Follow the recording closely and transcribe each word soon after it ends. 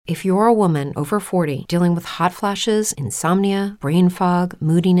If you're a woman over 40 dealing with hot flashes, insomnia, brain fog,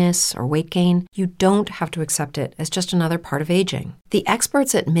 moodiness, or weight gain, you don't have to accept it as just another part of aging. The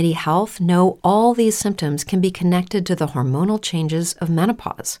experts at MIDI Health know all these symptoms can be connected to the hormonal changes of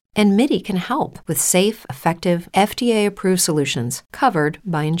menopause. And MIDI can help with safe, effective, FDA-approved solutions covered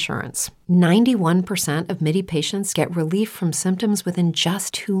by insurance. 91% of MIDI patients get relief from symptoms within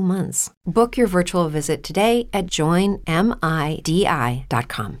just 2 months. Book your virtual visit today at joinmidi.com.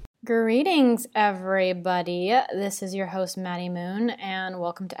 Greetings, everybody. This is your host, Maddie Moon, and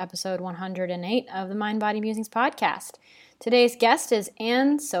welcome to episode 108 of the Mind Body Musings podcast. Today's guest is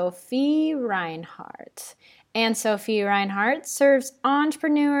Anne-Sophie Reinhardt. Anne-Sophie Reinhardt serves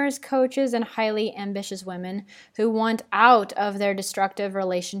entrepreneurs, coaches, and highly ambitious women who want out of their destructive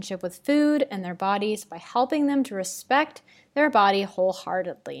relationship with food and their bodies by helping them to respect their body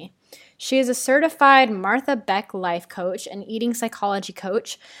wholeheartedly. She is a certified Martha Beck life coach and eating psychology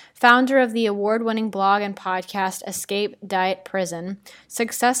coach, founder of the award-winning blog and podcast Escape Diet Prison,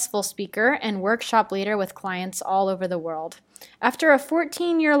 successful speaker, and workshop leader with clients all over the world. After a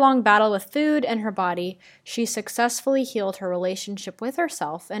 14-year-long battle with food and her body, she successfully healed her relationship with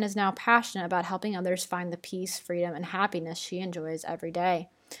herself and is now passionate about helping others find the peace, freedom, and happiness she enjoys every day.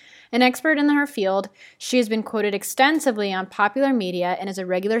 An expert in her field, she has been quoted extensively on popular media and is a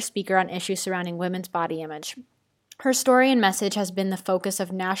regular speaker on issues surrounding women's body image. Her story and message has been the focus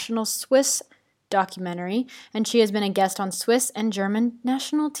of national Swiss documentary, and she has been a guest on Swiss and German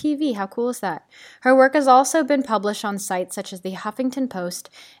national TV. How cool is that? Her work has also been published on sites such as the Huffington Post,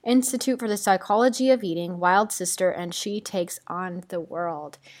 Institute for the Psychology of Eating, Wild Sister, and She Takes on the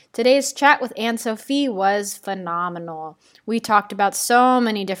World. Today's chat with Anne-Sophie was phenomenal. We talked about so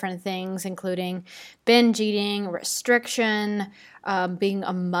many different things, including binge eating, restriction, being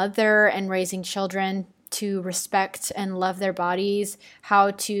a mother and raising children to respect and love their bodies,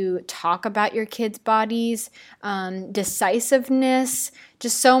 how to talk about your kids' bodies, decisiveness,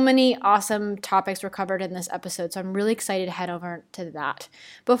 just so many awesome topics were covered in this episode. So I'm really excited to head over to that.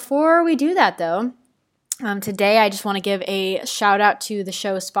 Before we do that though, today I just want to give a shout out to the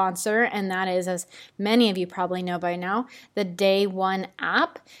show's sponsor, and that is, as many of you probably know by now, the Day One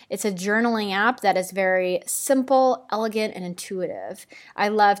app. It's a journaling app that is very simple, elegant, and intuitive. I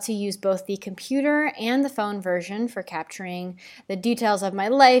love to use both the computer and the phone version for capturing the details of my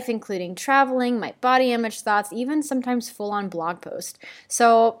life, including traveling, my body image thoughts, even sometimes full-on blog posts.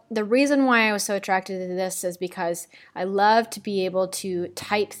 So the reason why I was so attracted to this is because I love to be able to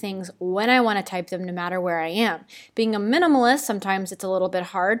type things when I want to type them, no matter where I am. Being a minimalist, sometimes it's a little bit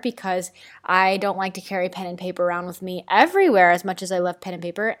hard because I don't like to carry pen and paper around with me everywhere as much as I love pen and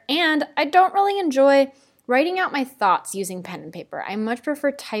paper, and I don't really enjoy writing out my thoughts using pen and paper. I much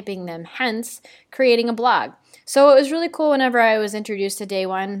prefer typing them, hence creating a blog. So it was really cool whenever I was introduced to Day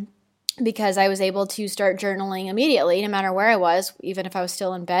One, because I was able to start journaling immediately, no matter where I was, even if I was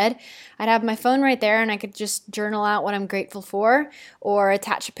still in bed. I'd have my phone right there and I could just journal out what I'm grateful for, or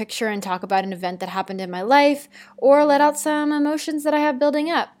attach a picture and talk about an event that happened in my life, or let out some emotions that I have building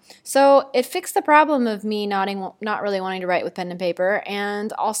up. So it fixed the problem of me not really wanting to write with pen and paper,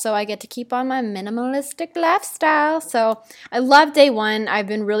 and also I get to keep on my minimalistic lifestyle. So I love Day One. I've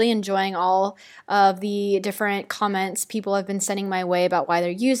been really enjoying all of the different comments people have been sending my way about why they're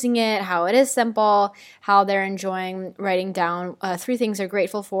using it, how it is simple, how they're enjoying writing down 3 things they're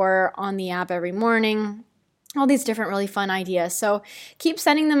grateful for on the app every morning. All these different really fun ideas. So keep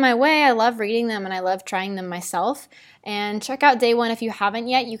sending them my way. I love reading them and I love trying them myself. And check out Day One if you haven't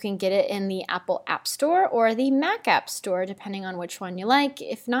yet. You can get it in the Apple App Store or the Mac App Store, depending on which one you like,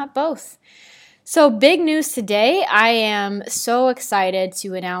 if not both. So big news today. I am so excited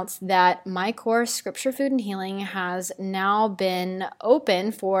to announce that my course, Scripture, Food, and Healing, has now been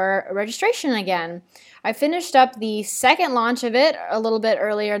open for registration again. I finished up the second launch of it a little bit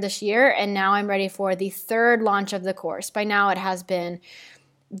earlier this year, and now I'm ready for the third launch of the course. By now it has been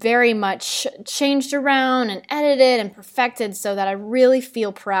very much changed around and edited and perfected so that I really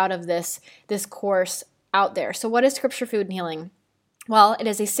feel proud of this course out there. So what is Scripture, Food, and Healing? Well, it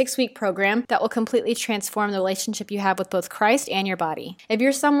is a 6-week program that will completely transform the relationship you have with both Christ and your body. If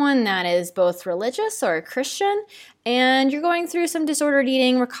you're someone that is both religious or a Christian and you're going through some disordered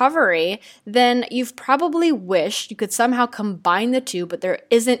eating recovery, then you've probably wished you could somehow combine the two, but there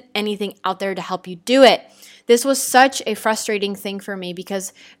isn't anything out there to help you do it. This was such a frustrating thing for me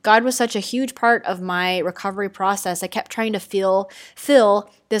because God was such a huge part of my recovery process. I kept trying to fill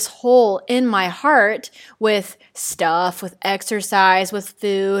this hole in my heart with stuff, with exercise, with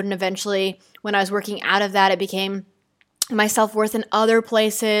food, and eventually when I was working out of that, it became my self-worth in other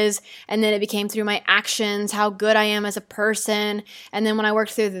places, and then it became through my actions, how good I am as a person. And then when I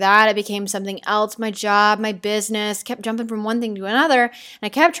worked through that, it became something else, my job, my business, kept jumping from one thing to another. And I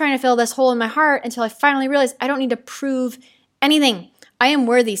kept trying to fill this hole in my heart until I finally realized I don't need to prove anything. I am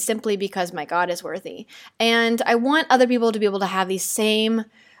worthy simply because my God is worthy. And I want other people to be able to have these same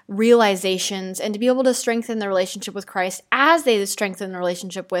realizations and to be able to strengthen their relationship with Christ as they strengthen the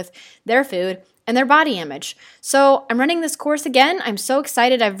relationship with their food and their body image. So I'm running this course again. I'm so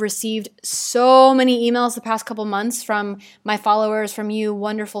excited. I've received so many emails the past couple months from my followers, from you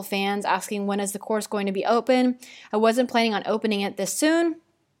wonderful fans, asking when is the course going to be open. I wasn't planning on opening it this soon,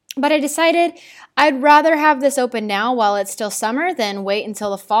 but I decided I'd rather have this open now while it's still summer than wait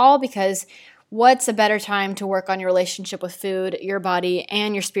until the fall, because what's a better time to work on your relationship with food, your body,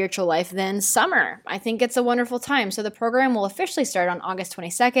 and your spiritual life than summer? I think it's a wonderful time. So the program will officially start on August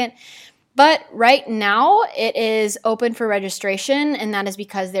 22nd. But right now, it is open for registration, and that is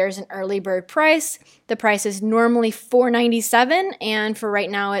because there's an early bird price. The price is normally $497, and for right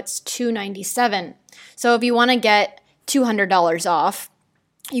now, it's $297. So if you want to get $200 off,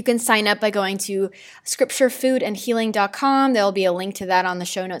 you can sign up by going to scripturefoodandhealing.com. There'll be a link to that on the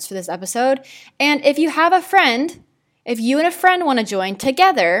show notes for this episode. And if you have a friend, if you and a friend want to join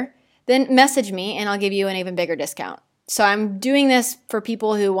together, then message me, and I'll give you an even bigger discount. So I'm doing this for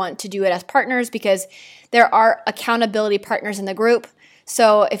people who want to do it as partners, because there are accountability partners in the group.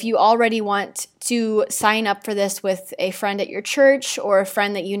 So if you already want to sign up for this with a friend at your church, or a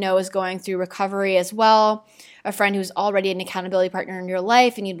friend that you know is going through recovery as well, a friend who's already an accountability partner in your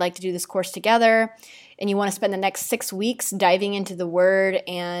life, and you'd like to do this course together, and you want to spend the next 6 weeks diving into the Word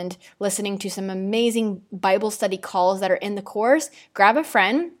and listening to some amazing Bible study calls that are in the course, grab a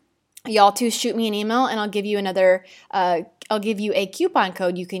friend. Y'all two shoot me an email, and I'll give you I'll give you a coupon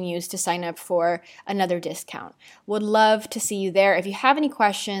code you can use to sign up for another discount. Would love to see you there. If you have any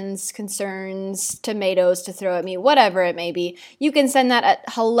questions, concerns, tomatoes to throw at me, whatever it may be, you can send that at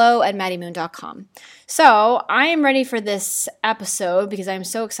hello@maddiemoon.com. So I am ready for this episode because I'm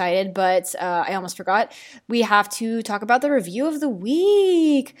so excited, but I almost forgot. We have to talk about the review of the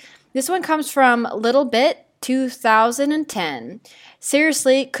week. This one comes from Little Bit 2010.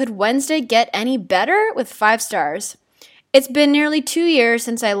 Seriously, could Wednesday get any better? With 5 stars. It's been nearly 2 years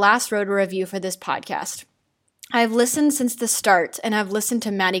since I last wrote a review for this podcast. I've listened since the start, and I've listened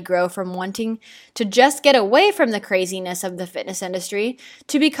to Maddie grow from wanting to just get away from the craziness of the fitness industry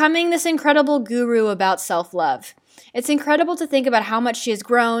to becoming this incredible guru about self-love. It's incredible to think about how much she has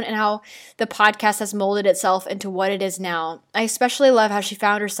grown and how the podcast has molded itself into what it is now. I especially love how she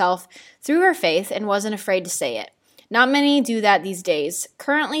found herself through her faith and wasn't afraid to say it. Not many do that these days.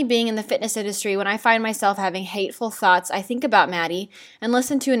 Currently being in the fitness industry, when I find myself having hateful thoughts, I think about Maddie and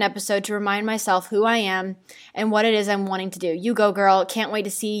listen to an episode to remind myself who I am and what it is I'm wanting to do. You go, girl. Can't wait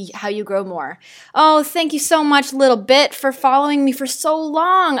to see how you grow more. Oh, thank you so much, Little Bit, for following me for so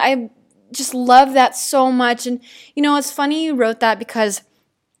long. I just love that so much. And, you know, it's funny you wrote that, because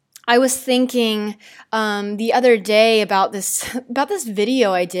I was thinking the other day about this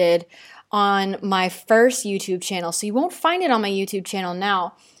video I did on my first YouTube channel. So you won't find it on my YouTube channel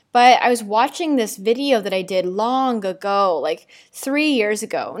now. But I was watching this video that I did long ago, like 3 years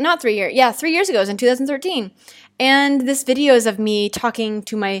ago. Not 3 years. Yeah, 3 years ago. It was in 2013. And this video is of me talking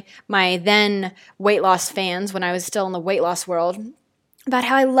to my then weight loss fans when I was still in the weight loss world, about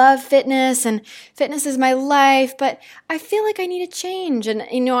how I love fitness and fitness is my life, but I feel like I need a change. And,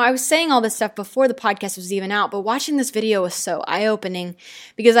 you know, I was saying all this stuff before the podcast was even out, but watching this video was so eye-opening,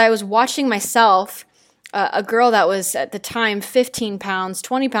 because I was watching myself, a girl that was at the time 15 pounds,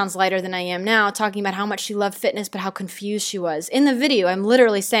 20 pounds lighter than I am now, talking about how much she loved fitness, but how confused she was. In the video, I'm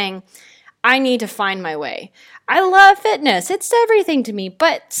literally saying, I need to find my way. I love fitness. It's everything to me,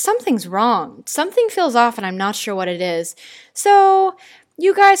 but something's wrong. Something feels off and I'm not sure what it is. So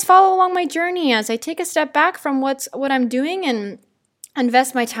you guys follow along my journey as I take a step back from what I'm doing and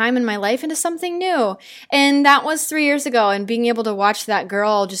invest my time and my life into something new. And that was 3 years ago, and being able to watch that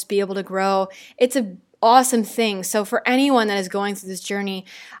girl just be able to grow, it's an awesome thing. So for anyone that is going through this journey,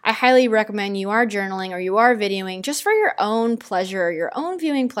 I highly recommend you are journaling or you are videoing just for your own pleasure, your own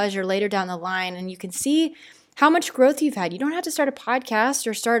viewing pleasure later down the line, and you can see how much growth you've had. You don't have to start a podcast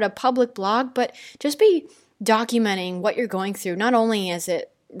or start a public blog, but just be documenting what you're going through. Not only is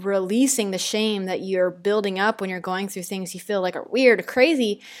it releasing the shame that you're building up when you're going through things you feel like are weird or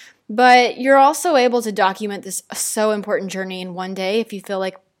crazy, but you're also able to document this so important journey in one day. If you feel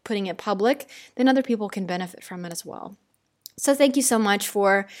like putting it public, then other people can benefit from it as well. So thank you so much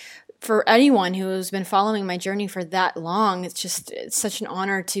for for anyone who's been following my journey for that long, it's such an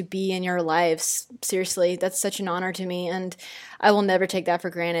honor to be in your lives. Seriously, that's such an honor to me, and I will never take that for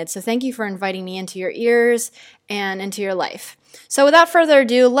granted. So thank you for inviting me into your ears and into your life. So without further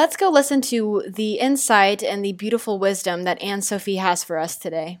ado, let's go listen to the insight and the beautiful wisdom that Anne-Sophie has for us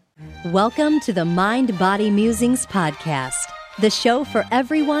today. Welcome to the Mind Body Musings podcast, the show for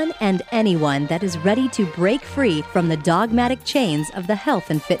everyone and anyone that is ready to break free from the dogmatic chains of the health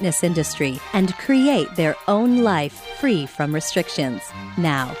and fitness industry and create their own life free from restrictions.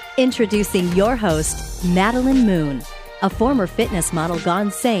 Now, introducing your host, Madeline Moon, a former fitness model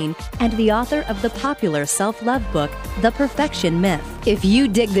gone sane and the author of the popular self-love book, The Perfection Myth. If you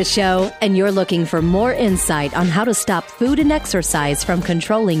dig the show and you're looking for more insight on how to stop food and exercise from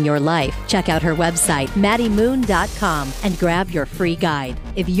controlling your life, check out her website, maddiemoon.com, and grab your free guide.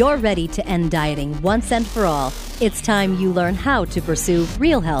 If you're ready to end dieting once and for all, it's time you learn how to pursue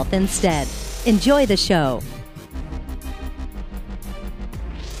real health instead. Enjoy the show.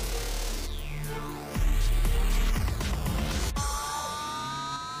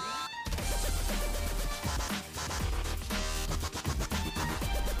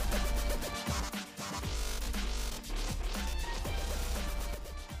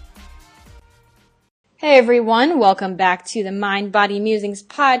 Hey everyone, welcome back to the Mind Body Musings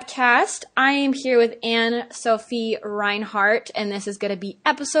podcast. I am here with Anne-Sophie Reinhardt, and this is going to be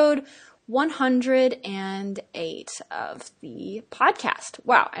episode 108 of the podcast.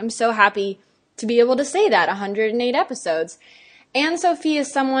 Wow, I'm so happy to be able to say that, 108 episodes. Anne-Sophie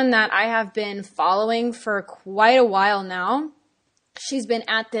is someone that I have been following for quite a while now. She's been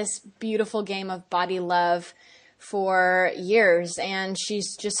at this beautiful game of body love for years, and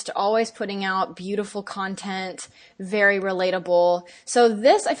she's just always putting out beautiful content, very relatable. So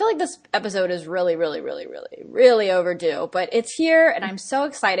I feel like this episode is really overdue, but it's here and I'm so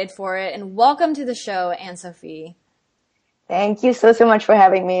excited for it. And welcome to the show, Anne-Sophie. Thank you so much for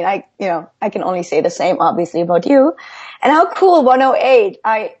having me. I can only say the same, obviously, about you. And how cool, 108.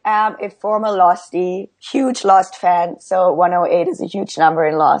 I am a former Lostie, huge Lost fan. So 108 is a huge number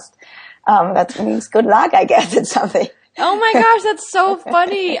in Lost. That means good luck, I guess. It's something. Oh my gosh, that's so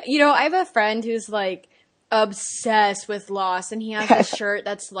funny. I have a friend who's like obsessed with Lost, and he has a shirt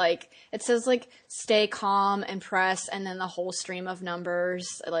that's like, it says like, stay calm and press, and then the whole stream of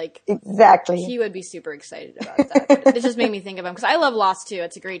numbers. Like, exactly. He would be super excited about that. But it just made me think of him, because I love Lost too.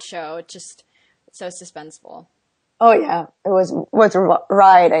 It's a great show. It's so suspenseful. Oh yeah. It was a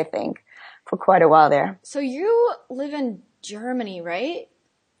ride, I think, for quite a while there. So you live in Germany, right?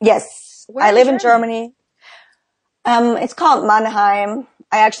 Yes. I live in Germany. It's called Mannheim.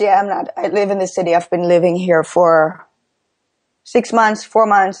 I actually am not. I live in the city. I've been living here for 4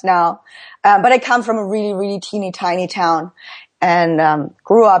 months now. But I come from a really teeny tiny town and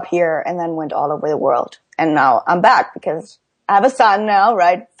grew up here and then went all over the world. And now I'm back because I have a son now,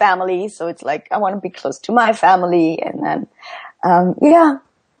 right? Family. So it's like I want to be close to my family. And then, I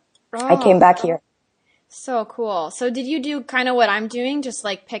came back here. So cool. So did you do kind of what I'm doing? Just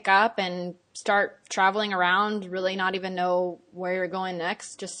like pick up and start traveling around, really not even know where you're going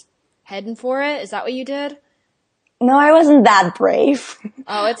next, just heading for it? Is that what you did? No, I wasn't that brave.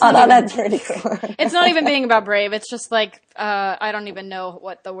 Oh, it's not that's pretty cool. It's not even being about brave. It's just like, I don't even know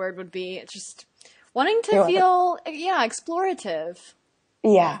what the word would be. It's just wanting to feel, explorative.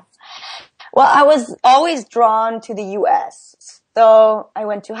 Yeah. Well, I was always drawn to the U.S. So I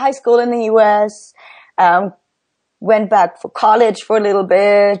went to high school in the U.S., went back for college for a little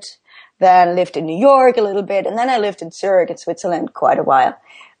bit, then lived in New York a little bit, and then I lived in Zurich in Switzerland quite a while.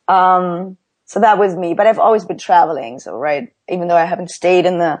 So that was me, but I've always been traveling. So, right, even though I haven't stayed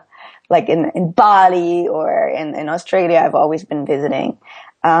in in Bali or in Australia, I've always been visiting.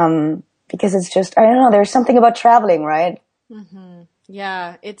 Because it's just, I don't know, there's something about traveling, right? Mm-hmm.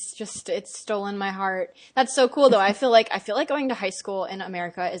 Yeah, it's stolen my heart. That's so cool though. I feel like going to high school in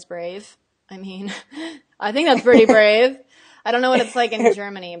America is brave. I mean, I think that's pretty brave. I don't know what it's like in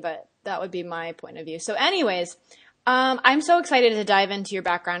Germany, but that would be my point of view. So anyways, I'm so excited to dive into your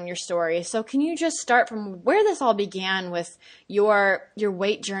background and your story. So can you just start from where this all began with your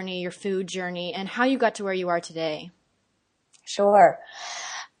weight journey, your food journey, and how you got to where you are today? Sure.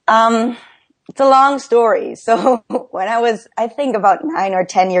 It's a long story. So when I was, I think about 9 or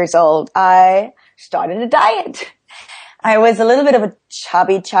 10 years old, I started a diet. I was a little bit of a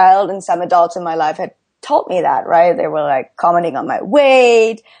chubby child, and some adults in my life had told me that, right? They were like commenting on my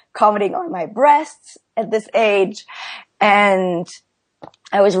weight, commenting on my breasts at this age. And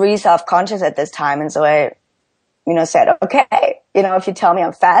I was really self-conscious at this time. And so I, said, okay, if you tell me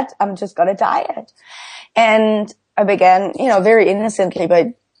I'm fat, I'm just going to diet. And I began, very innocently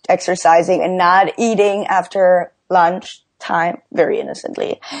by exercising and not eating after lunch time, very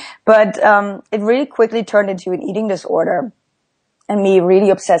innocently. But it really quickly turned into an eating disorder, and me really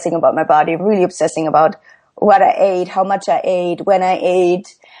obsessing about my body, really obsessing about what I ate, how much I ate, when I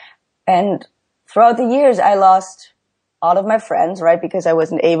ate. And throughout the years, I lost all of my friends, right? Because I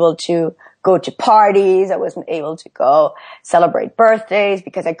wasn't able to go to parties. I wasn't able to go celebrate birthdays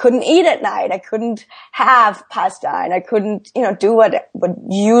because I couldn't eat at night. I couldn't have pasta, and I couldn't, do what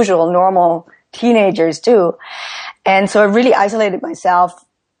usual normal teenagers do. And so I really isolated myself.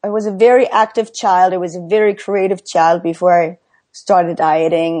 I was a very active child. I was a very creative child before I started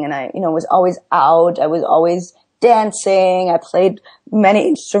dieting, and I, was always out. I was always dancing. I played many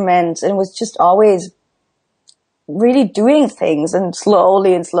instruments, and was just always really doing things, and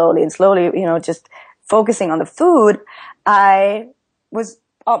slowly, just focusing on the food. I was,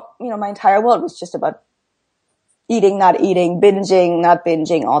 my entire world was just about eating, not eating, binging, not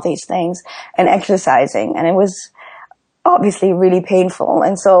binging, all these things, and exercising. And it was obviously really painful.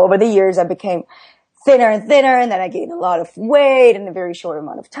 And so over the years, I became thinner and thinner, and then I gained a lot of weight in a very short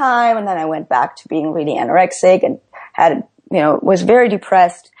amount of time. And then I went back to being really anorexic and had, was very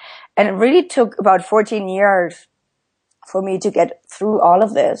depressed. And it really took about 14 years for me to get through all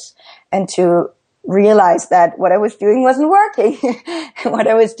of this and to realize that what I was doing wasn't working. What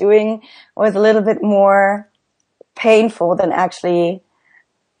I was doing was a little bit more painful than actually,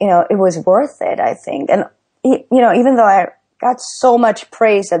 it was worth it, I think. And, even though I got so much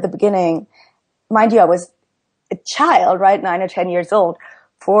praise at the beginning, mind you, I was a child, right? 9 or 10 years old,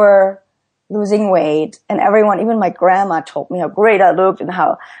 for losing weight. And everyone, even my grandma, told me how great I looked and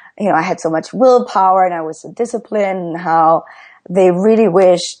how, I had so much willpower and I was so disciplined, and how they really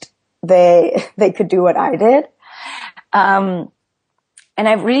wished they could do what I did. And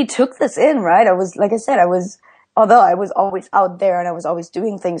I really took this in, right? I was, like I said, although I was always out there and I was always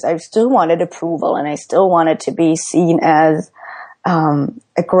doing things, I still wanted approval, and I still wanted to be seen as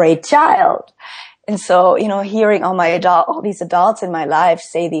a great child. And so, hearing all these adults in my life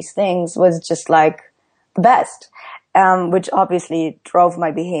say these things was just like the best, which obviously drove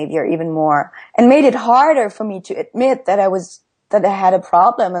my behavior even more and made it harder for me to admit that I had a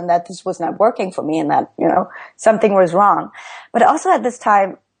problem and that this was not working for me, and that, something was wrong. But also at this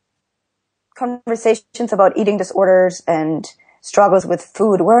time, conversations about eating disorders and struggles with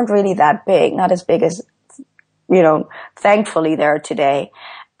food weren't really that big, not as big as, thankfully they are today.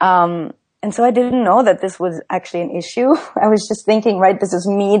 And so I didn't know that this was actually an issue. I was just thinking, right, this is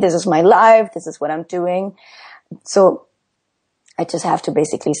me, this is my life, this is what I'm doing. So I just have to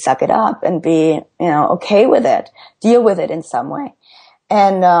basically suck it up and be, okay with it, deal with it in some way.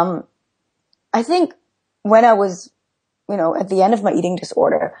 And, I think when I was, at the end of my eating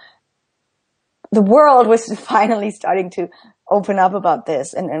disorder, the world was finally starting to open up about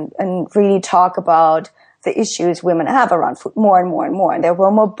this and really talk about the issues women have around food more and more and more. And there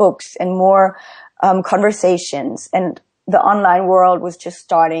were more books and more conversations, and the online world was just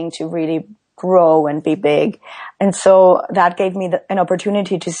starting to really grow and be big. And so that gave me an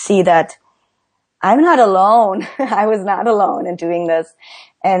opportunity to see that I'm not alone. I was not alone in doing this.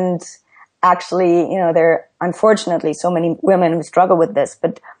 And actually, there are unfortunately so many women who struggle with this,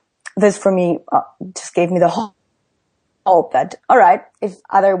 but this for me just gave me the hope that, all right, if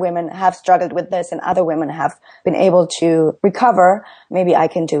other women have struggled with this and other women have been able to recover, maybe I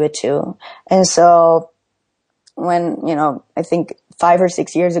can do it too. And so when, I think 5 or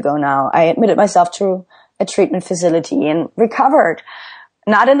 6 years ago now, I admitted myself to a treatment facility and recovered,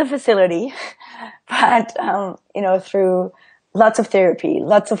 not in the facility, but, through lots of therapy,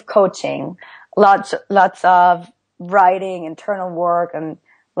 lots of coaching, lots of writing, internal work, and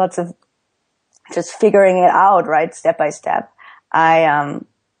lots of just figuring it out, right, step by step. I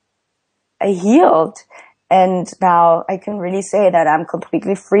healed, and now I can really say that I'm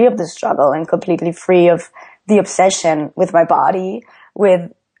completely free of the struggle and completely free of the obsession with my body,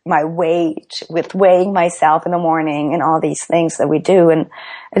 with my weight, with weighing myself in the morning, and all these things that we do. And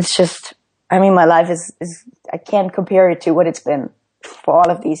it's just, my life is I can't compare it to what it's been for all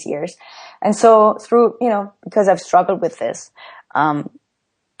of these years. And so through, because I've struggled with this,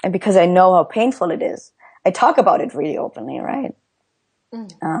 and because I know how painful it is, I talk about it really openly, right?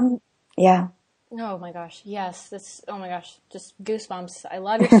 Yeah. Oh my gosh. Yes. Oh my gosh. Just goosebumps. I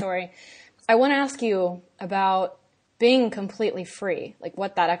love your story. I want to ask you about being completely free, like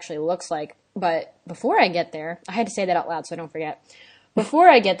what that actually looks like. But before I get there, I had to say that out loud so I don't forget. Before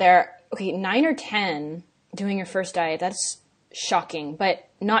I get there, okay, 9 or 10 doing your first diet, that's shocking, but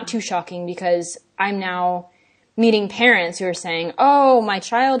not too shocking because I'm now meeting parents who are saying, oh, my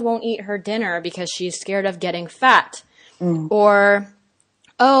child won't eat her dinner because she's scared of getting fat. Or,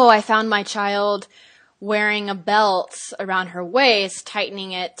 oh, I found my child wearing a belt around her waist,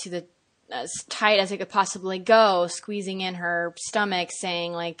 tightening it to as tight as it could possibly go, squeezing in her stomach,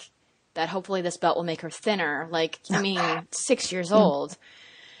 saying like that hopefully this belt will make her thinner. Like, I mean, 6 years old.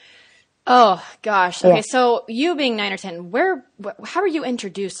 Oh gosh. Okay. Yeah. So you being 9 or 10, how were you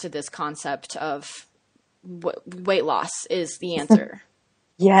introduced to this concept of weight loss is the answer?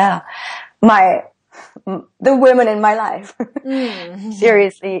 Yeah. The women in my life.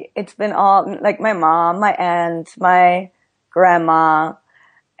 Seriously, it's been all like my mom, my aunt, my grandma,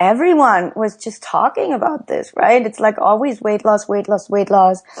 everyone was just talking about this, right? It's like always weight loss, weight loss, weight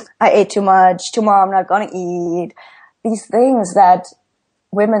loss. I ate too much. Tomorrow I'm not going to eat. These things that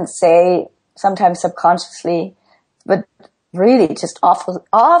women say sometimes subconsciously, but really just awful,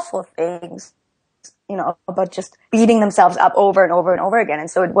 awful things, you know, about just beating themselves up over and over and over again. And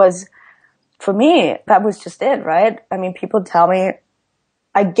so it was, for me, that was just it, right? I mean, people tell me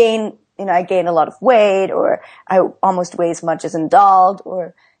I gain a lot of weight, or I almost weigh as much as an adult,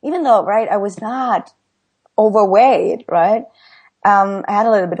 or even though, right, I was not overweight, right? I had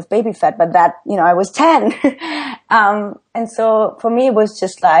a little bit of baby fat, but that, you know, I was 10. And so for me, it was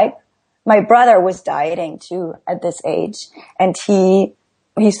just like, my brother was dieting too at this age, and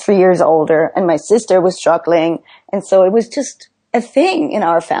he's 3 years older, and my sister was struggling. And so it was just a thing in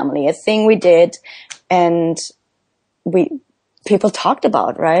our family, a thing we did, and people talked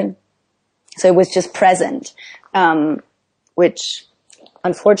about, right? So it was just present, which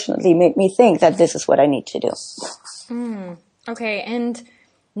unfortunately made me think that this is what I need to do. Okay. And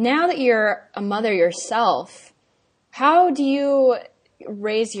now that you're a mother yourself, how do you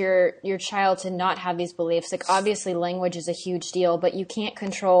raise your child to not have these beliefs? Like, obviously language is a huge deal, but you can't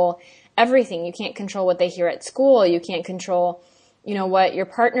control everything. You can't control what they hear at school. You can't control, you know, what your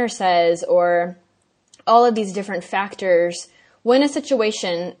partner says, or all of these different factors.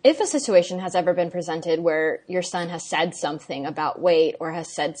 If a situation has ever been presented where your son has said something about weight, or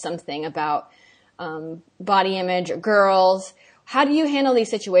has said something about body image or girls, how do you handle these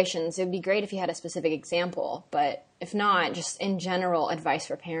situations? It would be great if you had a specific example, but if not, just in general advice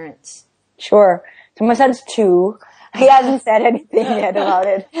for parents. Sure. So my son's 2. He hasn't said anything yet about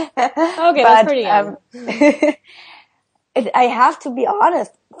it. Okay, that's pretty young. I have to be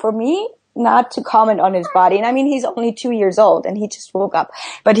honest, for me, not to comment on his body. And I mean, he's only 2 years old, and he just woke up,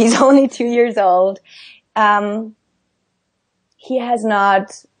 but he's only 2 years old. He has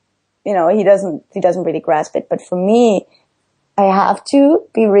not, you know, he doesn't really grasp it. But for me, I have to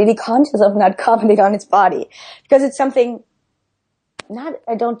be really conscious of not commenting on his body, because it's something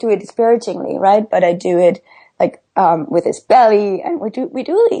I don't do it disparagingly, right? But I do it like, with his belly, and we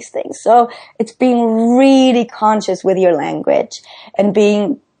do these things. So it's being really conscious with your language, and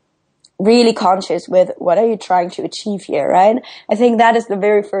being really conscious with what are you trying to achieve here, right? I think that is the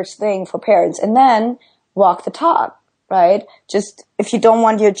very first thing for parents. And then walk the talk, right? Just, if you don't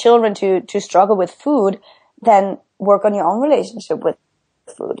want your children to struggle with food, then work on your own relationship with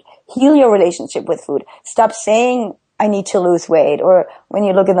food. Heal your relationship with food. Stop saying, I need to lose weight. Or when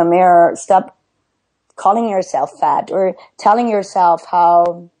you look in the mirror, stop calling yourself fat, or telling yourself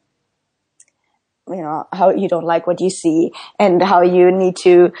how you don't like what you see, and how you need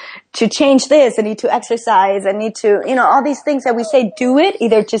to change this, and need to exercise, and need to, all these things that we say, do it,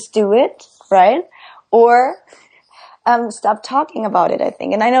 either just do it, right? Or, stop talking about it, I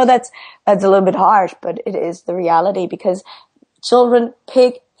think. And I know that's a little bit harsh, but it is the reality, because children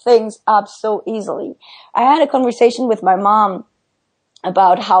pick things up so easily. I had a conversation with my mom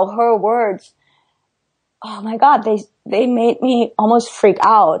about how her words, oh my God, they made me almost freak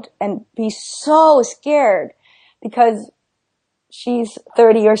out and be so scared, because she's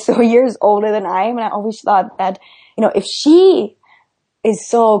 30 or so years older than I am. And I always thought that, if she is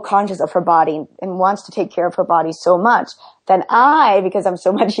so conscious of her body and wants to take care of her body so much, then I, because I'm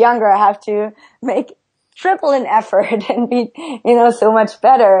so much younger, I have to make triple an effort and be, so much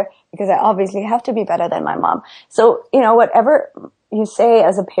better, because I obviously have to be better than my mom. So, whatever you say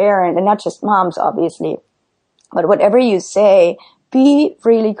as a parent, and not just moms, obviously, but whatever you say, be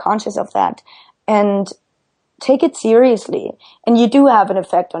really conscious of that and take it seriously. And you do have an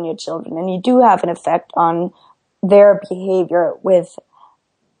effect on your children, and you do have an effect on their behavior with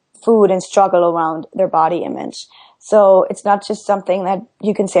food and struggle around their body image. So it's not just something that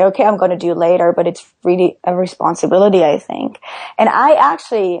you can say, okay, I'm going to do later, but it's really a responsibility, I think. And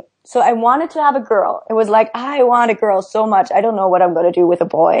so I wanted to have a girl. It was like, I want a girl so much. I don't know what I'm going to do with a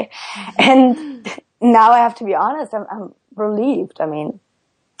boy. And now I have to be honest, I'm relieved. I mean,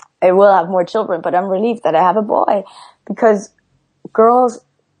 I will have more children, but I'm relieved that I have a boy, because girls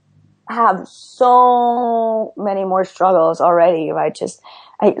have so many more struggles already, right? Just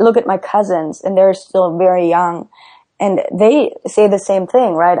I look at my cousins and they're still very young and they say the same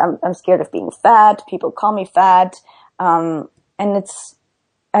thing, right? I'm scared of being fat. People call me fat. And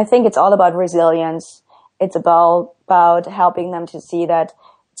I think it's all about resilience. It's about helping them to see that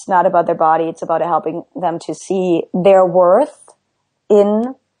it's not about their body. It's about helping them to see their worth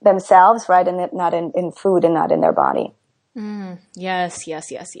in themselves, right? And not in food and not in their body. Yes.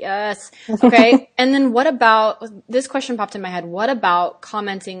 Okay. And then what about, this question popped in my head. What about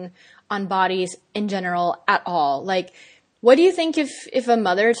commenting on bodies in general at all? Like, what do you think if a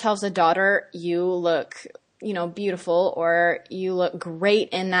mother tells a daughter, you look, beautiful, or you look great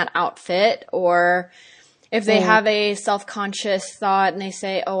in that outfit, or if they have a self-conscious thought and they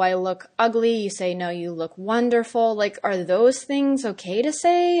say, oh, I look ugly, you say, no, you look wonderful. Like, are those things okay to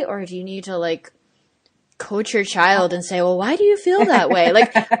say? Or do you need to like coach your child and say, well, why do you feel that way?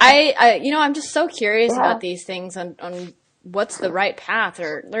 Like, I'm just so curious about these things on what's the right path,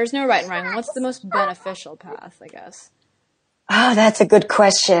 or there's no right and wrong. What's the most beneficial path, I guess? Oh, that's a good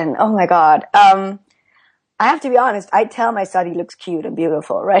question. Oh my God. I have to be honest. I tell my son he looks cute and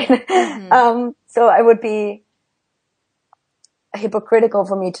beautiful, right? So I would be hypocritical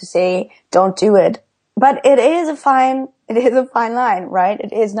for me to say, don't do it. But it is a fine line, right?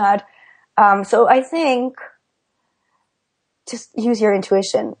 It is not. So I think just use your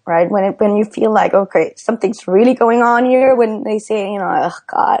intuition, right? When you feel like, okay, something's really going on here, when they say, oh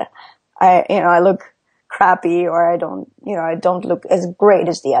God, I look crappy, or I don't look as great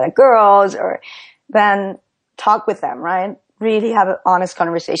as the other girls, or then talk with them, right? Really have an honest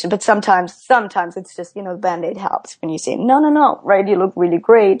conversation. But sometimes it's just, the Band-Aid helps when you say, no, right? You look really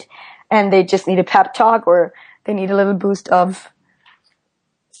great. And they just need a pep talk, or they need a little boost of,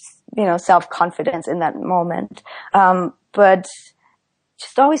 self-confidence in that moment. But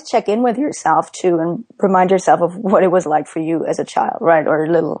just always check in with yourself too, and remind yourself of what it was like for you as a child, right? Or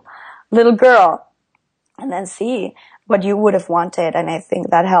a little girl, and then see what you would have wanted. And I think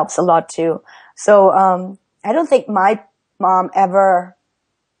that helps a lot too. So, I don't think my mom ever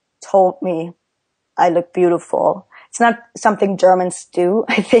told me I look beautiful. It's not something Germans do,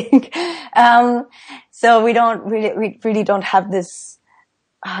 I think. So we really don't have this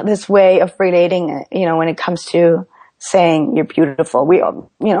way of relating, when it comes to saying you're beautiful. We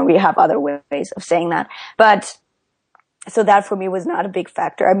have other ways of saying that. But so that for me was not a big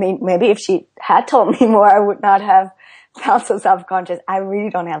factor. I mean, maybe if she had told me more, I would not have felt so self-conscious. I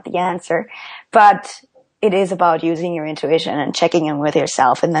really don't have the answer, but it is about using your intuition and checking in with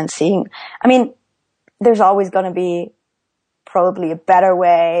yourself, and then seeing, there's always going to be probably a better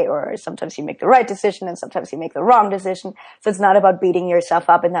way, or sometimes you make the right decision and sometimes you make the wrong decision. So it's not about beating yourself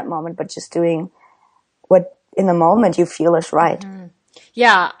up in that moment, but just doing what in the moment you feel is right. Mm-hmm.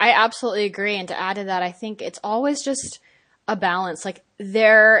 Yeah, I absolutely agree. And to add to that, I think it's always just a balance. Like,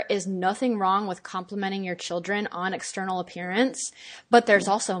 there is nothing wrong with complimenting your children on external appearance, but there's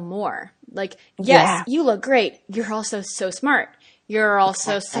also more. Like, yes, you look great. You're also so smart. You're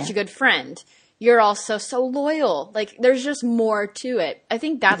also such a good friend. You're also so loyal. Like, there's just more to it. I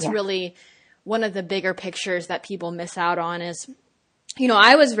think that's really one of the bigger pictures that people miss out on is,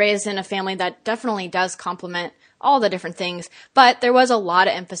 I was raised in a family that definitely does compliment all the different things, but there was a lot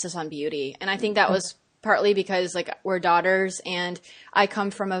of emphasis on beauty. And I think that was partly because like we're daughters, and I come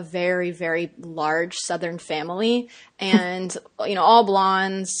from a very, very large Southern family, and, all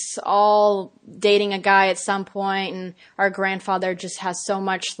blondes, all dating a guy at some point. And our grandfather just has so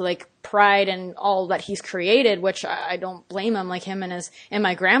much like pride in all that he's created, which I don't blame him. Like, him and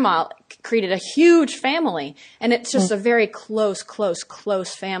my grandma created a huge family, and it's just a very close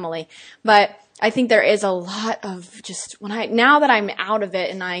family. But I think there is a lot of just now that I'm out of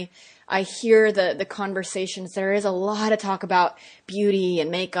it and I hear the conversations, there is a lot of talk about beauty and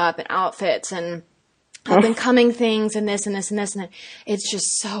makeup and outfits and up and coming things and this and this and this. And it's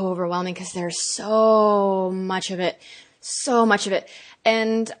just so overwhelming because there's so much of it.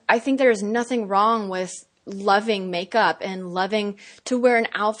 And I think there's nothing wrong with loving makeup and loving to wear an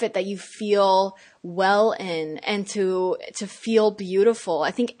outfit that you feel well in and to feel beautiful.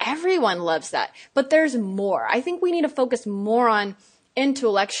 I think everyone loves that, but there's more. I think we need to focus more on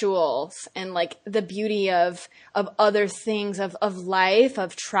intellectuals and like the beauty of other things, of life,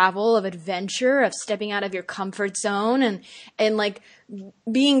 of travel, of adventure, of stepping out of your comfort zone and like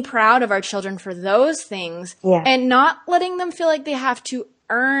being proud of our children for those things and not letting them feel like they have to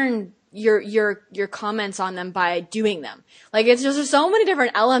earn your comments on them by doing them. Like, it's just, there's so many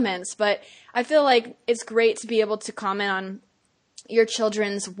different elements, but I feel like it's great to be able to comment on your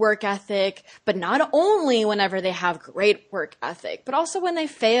children's work ethic, but not only whenever they have great work ethic, but also when they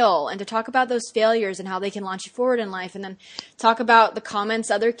fail, and to talk about those failures and how they can launch you forward in life, and then talk about the comments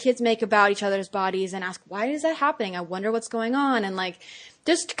other kids make about each other's bodies and ask, why is that happening? I wonder what's going on. And like,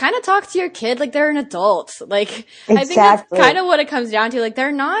 just kind of talk to your kid like they're an adult. Like, exactly. I think that's kind of what it comes down to. Like,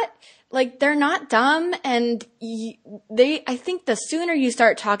 they're not dumb, and I think the sooner you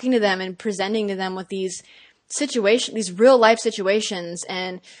start talking to them and presenting to them with these real life situations,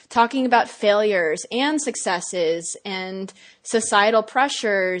 and talking about failures and successes and societal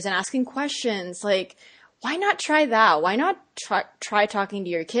pressures and asking questions, like, why not try that? Why not try talking to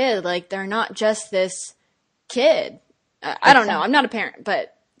your kid like they're not just this kid? I don't know. I'm not a parent,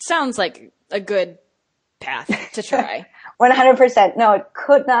 but it sounds like a good path to try. 100%. No, I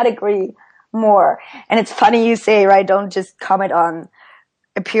could not agree more. And it's funny you say, right, don't just comment on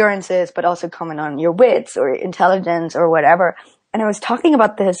appearances, but also comment on your wits or intelligence or whatever. And I was talking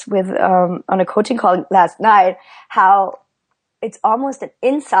about this with on a coaching call last night, how it's almost an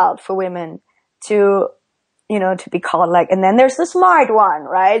insult for women to, you know, to be called like, and then there's the smart one,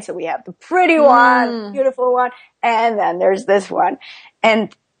 right? So we have the pretty one, beautiful one, and then there's this one.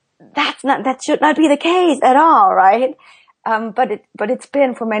 And that should not be the case at all, right? But it's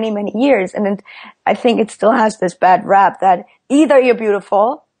been for many, many years. And I think it still has this bad rap that either you're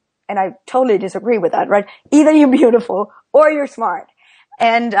beautiful, and I totally disagree with that, right? Either you're beautiful or you're smart.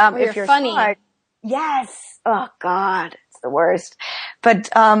 And, if you're funny. Smart, yes. Oh God, it's the worst. But,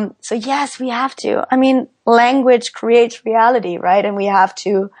 so yes, we have to. I mean, language creates reality, right? And we have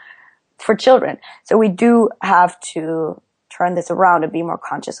to, for children. So we do have to turn this around and be more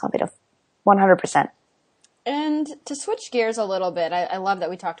conscious of it, 100%. And to switch gears a little bit, I love that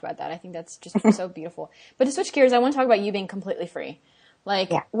we talked about that. I think that's just so beautiful. But to switch gears, I want to talk about you being completely free.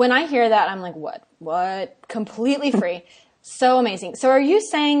 Like, when I hear that, I'm like, what? Completely free. So amazing. So are you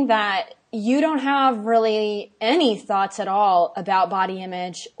saying that you don't have really any thoughts at all about body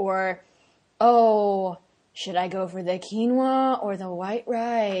image, or, oh, should I go for the quinoa or the white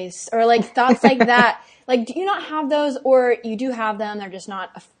rice? Or like thoughts like that. Like, do you not have those, or you do have them, they're just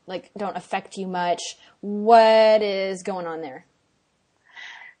not, like, don't affect you much? What is going on there?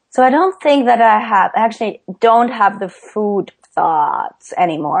 So I don't think that I actually don't have the food thoughts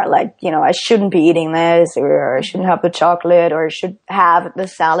anymore. Like, you know, I shouldn't be eating this, or I shouldn't have the chocolate, or I should have the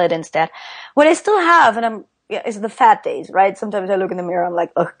salad instead. What I still have, is the fat days, right? Sometimes I look in the mirror, I'm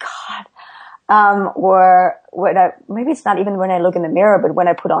like, oh God. Or maybe it's not even when I look in the mirror, but when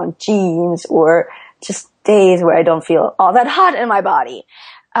I put on jeans, or just days where I don't feel all that hot in my body.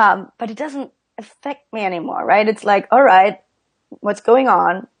 But it doesn't affect me anymore, right? It's like, all right, what's going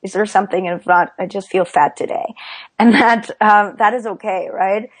on? Is there something in front? I just feel fat today. And that is okay,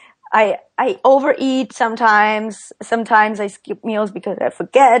 right? I overeat sometimes. Sometimes I skip meals because I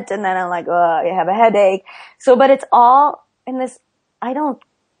forget, and then I'm like, oh, I have a headache. So, but it's all in this, I don't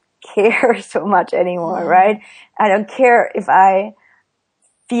care so much anymore, right? I don't care if I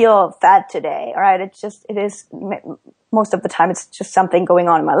feel fat today, all right? It is, most of the time it's just something going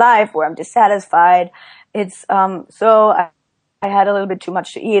on in my life where I'm dissatisfied. It's, so I had a little bit too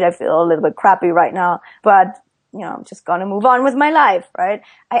much to eat. I feel a little bit crappy right now, but, you know, I'm just gonna move on with my life, right?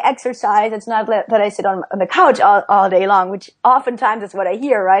 I exercise. It's not that I sit on the couch all day long, which oftentimes is what I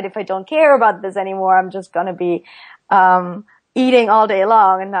hear, right? If I don't care about this anymore, I'm just gonna be, eating all day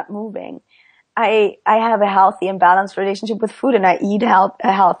long and not moving. I have a healthy and balanced relationship with food, and I eat a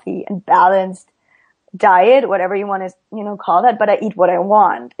healthy and balanced diet, whatever you want to, you know, call that, but I eat what I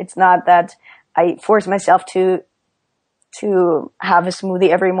want. It's not that I force myself to have a smoothie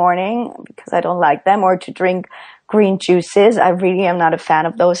every morning because I don't like them, or to drink green juices. I really am not a fan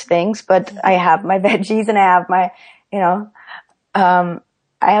of those things, but I have my veggies, and I have my, you know, I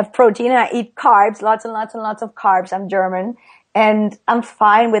have protein, and I eat carbs, lots and lots and lots of carbs. I'm German. And I'm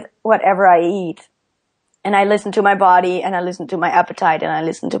fine with whatever I eat. And I listen to my body, and I listen to my appetite, and I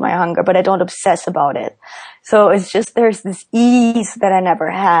listen to my hunger, but I don't obsess about it. So it's just, there's this ease that I never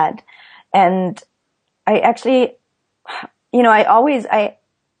had. And I actually, you know, I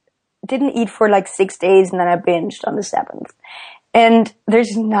didn't eat for like 6 days, and then I binged on the 7th. And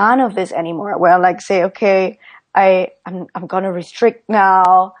there's none of this anymore where I like say, okay, I'm going to restrict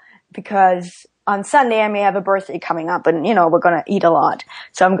now because on Sunday I may have a birthday coming up, and, you know, we're going to eat a lot.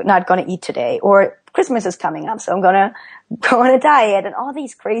 So I'm not going to eat today. Or Christmas is coming up, so I'm going to go on a diet, and all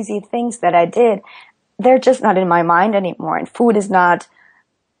these crazy things that I did, they're just not in my mind anymore. And food and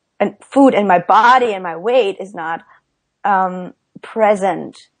my body and my weight is not,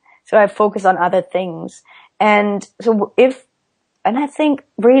 present. So I focus on other things. And so if and I think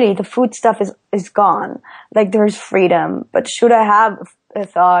really the food stuff is gone. Like there's freedom, but should I have a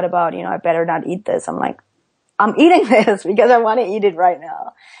thought about, I better not eat this? I'm like, I'm eating this because I want to eat it right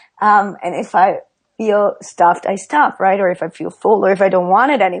now. And if I feel stuffed, I stop, right? Or if I feel full, or if I don't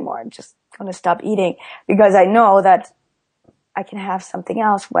want it anymore, I'm just going to stop eating because I know that I can have something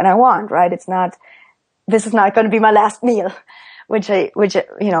else when I want, right? This is not going to be my last meal, which,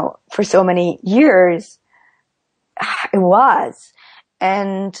 for so many years, it was.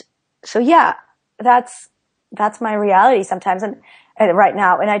 And so, yeah, that's my reality sometimes. And right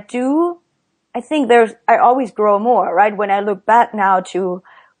now, and I think I always grow more, right? When I look back now to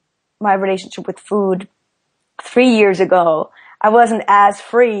my relationship with food 3 years ago, I wasn't as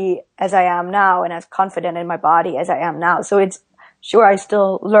free as I am now and as confident in my body as I am now. So I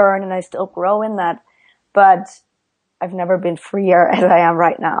still learn and I still grow in that, but I've never been freer as I am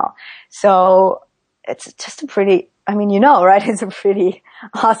right now. So it's just right? It's a pretty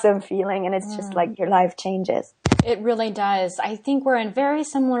awesome feeling, and it's just like your life changes. It really does. I think we're in very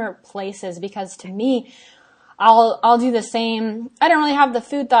similar places because to me, I'll do the same. I don't really have the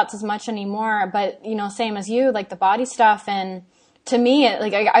food thoughts as much anymore, but same as you, like the body stuff. And to me,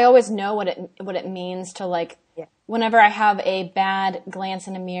 I always know what it means to whenever I have a bad glance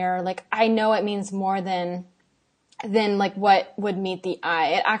in a mirror, like I know it means more than like what would meet the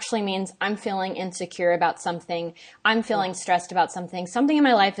eye. It actually means I'm feeling insecure about something. I'm feeling stressed about something. Something in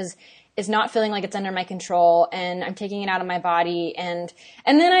my life is not feeling like it's under my control, and I'm taking it out of my body. And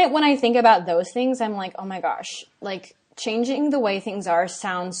then when I think about those things, I'm like, oh my gosh, like changing the way things are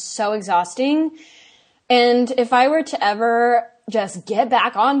sounds so exhausting. And if I were to ever just get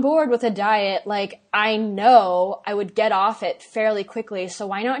back on board with a diet, like I know I would get off it fairly quickly. So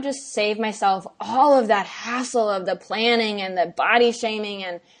why not just save myself all of that hassle of the planning and the body shaming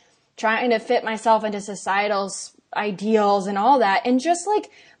and trying to fit myself into societal's ideals and all that, and just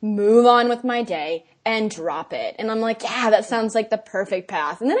like move on with my day and drop it. And I'm like, yeah, that sounds like the perfect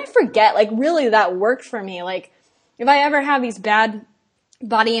path. And then I forget, like really that worked for me. Like if I ever have these bad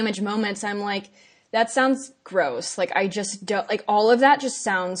body image moments, I'm like, that sounds gross. Like I just don't, like all of that just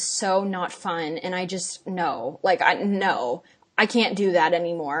sounds so not fun. And I just know, I can't do that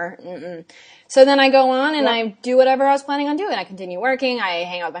anymore. Mm-mm. So then I go on and I do whatever I was planning on doing. I continue working. I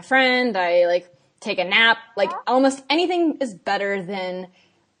hang out with my friend. I take a nap. Like almost anything is better than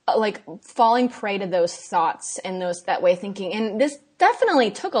falling prey to those thoughts and that way of thinking. And this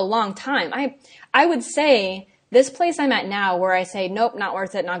definitely took a long time. I would say this place I'm at now where I say, nope, not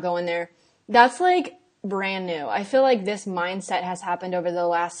worth it, not going there. That's like brand new. I feel like this mindset has happened over the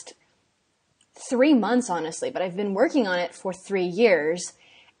last 3 months, honestly, but I've been working on it for 3 years.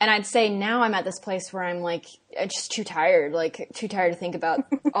 And I'd say now I'm at this place where I'm like, just too tired to think about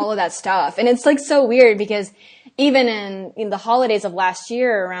all of that stuff. And it's like so weird because even in the holidays of last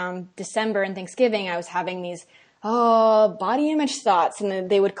year around December and Thanksgiving, I was having these, body image thoughts, and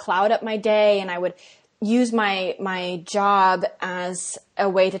they would cloud up my day, and I would use my job as a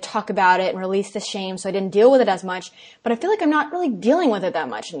way to talk about it and release the shame so I didn't deal with it as much. But I feel like I'm not really dealing with it that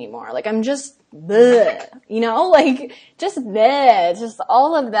much anymore. Like I'm just, bleh, just bleh. Just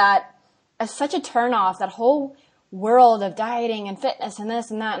all of that is such a turn off, that whole world of dieting and fitness and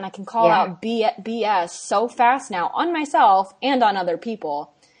this and that. And I can call out BS so fast now on myself and on other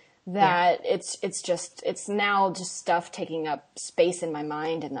people that it's now just stuff taking up space in my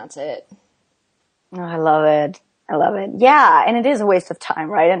mind, and that's it. Oh, I love it. Yeah. And it is a waste of time,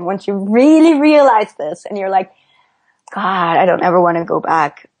 right? And once you really realize this and you're like, God, I don't ever want to go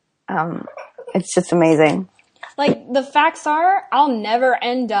back. It's just amazing. Like the facts are, I'll never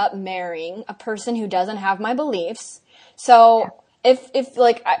end up marrying a person who doesn't have my beliefs. So if this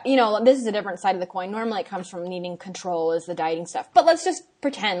is a different side of the coin. Normally it comes from needing control is the dieting stuff, but let's just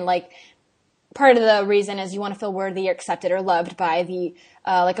pretend like part of the reason is you want to feel worthy or accepted or loved by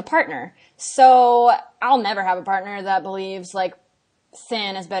a partner. So I'll never have a partner that believes like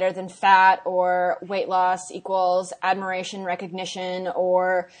thin is better than fat, or weight loss equals admiration, recognition,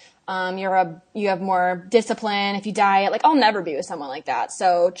 or you have more discipline if you diet. Like I'll never be with someone like that.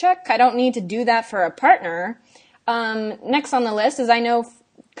 So check. I don't need to do that for a partner. Next on the list is I know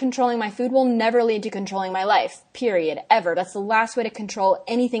controlling my food will never lead to controlling my life, period, ever. That's the last way to control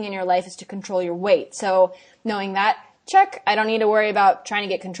anything in your life, is to control your weight. So knowing that, check. I don't need to worry about trying to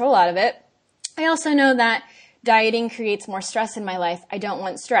get control out of it. I also know that dieting creates more stress in my life. I don't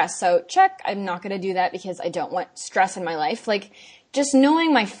want stress. So check. I'm not going to do that because I don't want stress in my life. Like just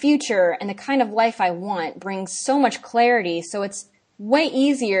knowing my future and the kind of life I want brings so much clarity. So it's way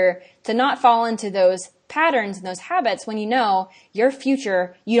easier to not fall into those patterns and those habits when you know your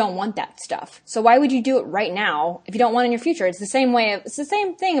future, you don't want that stuff. So why would you do it right now if you don't want it in your future? It's the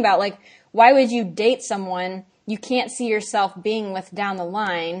same thing about like, why would you date someone you can't see yourself being with down the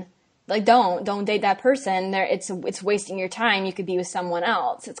line? Like, don't date that person. It's wasting your time. You could be with someone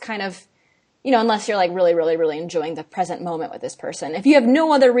else. It's kind of, unless you're like really, really, really enjoying the present moment with this person. If you have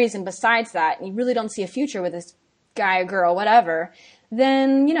no other reason besides that, and you really don't see a future with this guy or girl, whatever,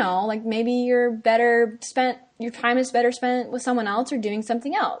 then, like maybe your time is better spent with someone else or doing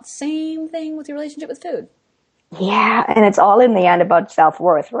something else. Same thing with your relationship with food. Yeah. And it's all in the end about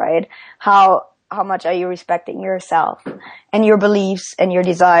self-worth, right? How much are you respecting yourself and your beliefs and your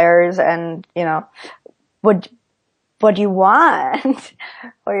desires and, what you want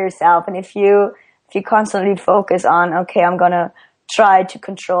for yourself. And if you constantly focus on, okay, I'm going to try to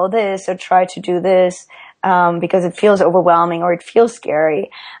control this or try to do this, because it feels overwhelming or it feels scary.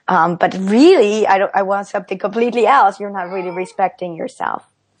 But really, I want something completely else. You're not really respecting yourself.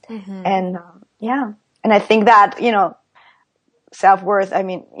 Mm-hmm. And, and I think that, self-worth, in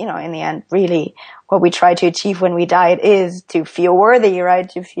the end, really what we try to achieve when we diet is to feel worthy, right?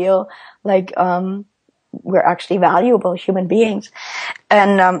 To feel like, we're actually valuable human beings.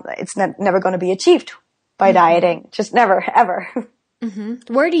 And, it's never going to be achieved by mm-hmm. dieting. Just never, ever.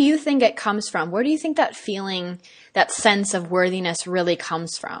 Mm-hmm. Where do you think it comes from? Where do you think that feeling, that sense of worthiness really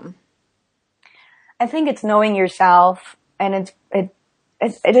comes from? I think it's knowing yourself, and it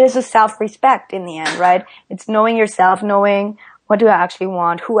is a self-respect in the end, right? It's knowing yourself, knowing what do I actually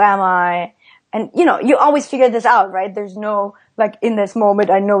want? Who am I? And, you always figure this out, right? There's no, like, in this moment,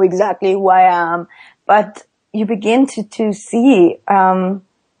 I know exactly who I am. But you begin to see,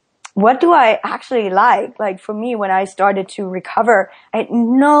 what do I actually like? Like for me, when I started to recover, I had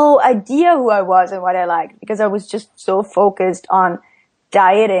no idea who I was and what I liked because I was just so focused on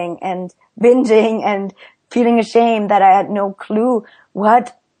dieting and binging and feeling ashamed that I had no clue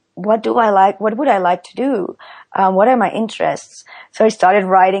what do I like? What would I like to do? What are my interests? So I started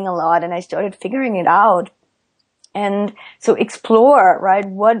writing a lot and I started figuring it out. And so explore, right?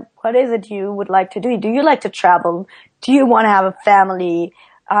 What is it you would like to do? Do you like to travel? Do you want to have a family?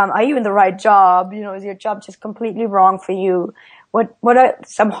 Are you in the right job? Is your job just completely wrong for you? What are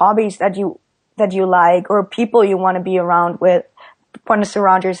some hobbies that you like or people you want to be around with, want to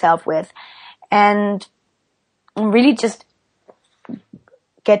surround yourself with? And really just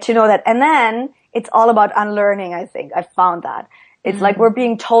get to know that. And then it's all about unlearning, I think. I found that. It's like we're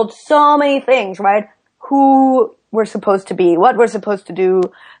being told so many things, right? Who we're supposed to be, what we're supposed to do.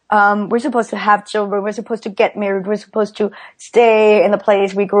 We're supposed to have children. We're supposed to get married. We're supposed to stay in the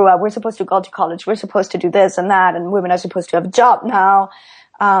place we grew up. We're supposed to go to college. We're supposed to do this and that. And women are supposed to have a job now.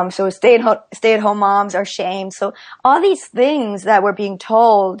 So stay-at-home moms are shamed. So all these things that we're being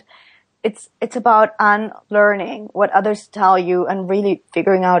told, it's about unlearning what others tell you and really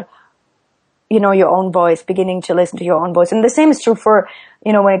figuring out, your own voice, beginning to listen to your own voice. And the same is true for,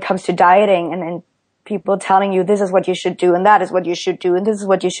 when it comes to dieting and people telling you this is what you should do and that is what you should do and this is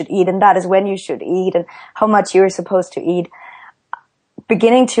what you should eat and that is when you should eat and how much you're supposed to eat.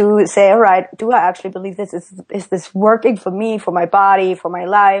 Beginning to say, all right, do I actually believe this? Is this working for me, for my body, for my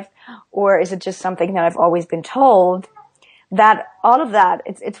life? Or is it just something that I've always been told? That all of that,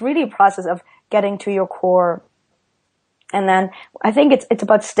 it's really a process of getting to your core. And then I think it's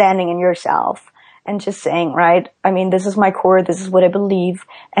about standing in yourself and just saying, right, this is my core, this is what I believe,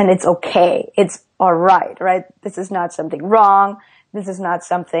 and it's okay. It's all right, right? This is not something wrong. This is not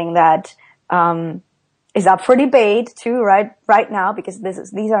something that is up for debate too, right now, because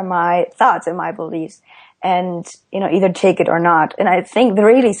these are my thoughts and my beliefs. And, either take it or not. And I think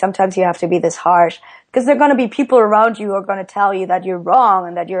really sometimes you have to be this harsh because there are going to be people around you who are going to tell you that you're wrong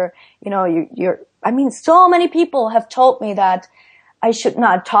and that you're so many people have told me that I should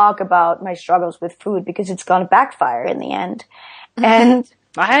not talk about my struggles with food because it's going to backfire in the end. And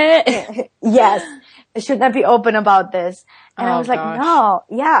yes, I should not be open about this. And I was like, no,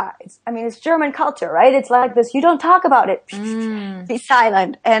 yeah, it's German culture, right? It's like this. You don't talk about it. Be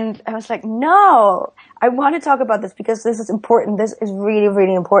silent. And I was like, no, I want to talk about this because this is important. This is really,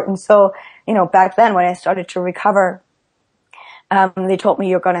 really important. So, back then when I started to recover, they told me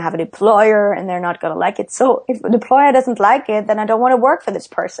you're going to have an employer and they're not going to like it. So if the employer doesn't like it, then I don't want to work for this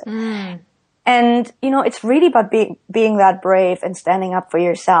person. And, it's really about being that brave and standing up for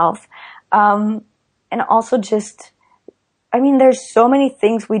yourself. And also just, there's so many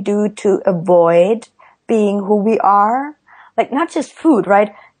things we do to avoid being who we are. Like not just food,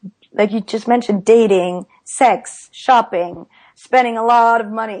 right? Like you just mentioned dating, sex, shopping, spending a lot of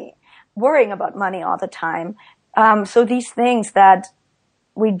money, worrying about money all the time. So these things that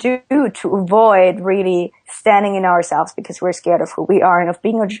we do to avoid really standing in ourselves because we're scared of who we are and of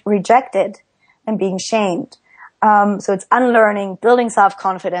being rejected and being shamed. So it's unlearning, building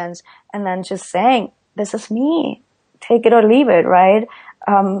self-confidence, and then just saying, this is me. Take it or leave it, right?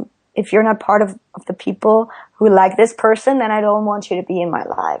 If you're not part of the people who like this person, then I don't want you to be in my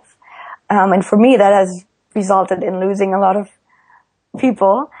life. And for me, that has resulted in losing a lot of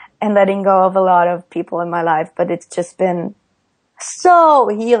people and letting go of a lot of people in my life. But it's just been so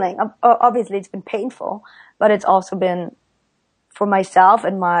healing. Obviously, it's been painful, but it's also been for myself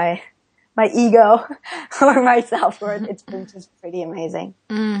and my ego or my self-worth. It's been just pretty amazing.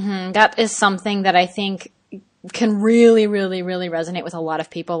 Mm-hmm. That is something that I think can really, really, really resonate with a lot of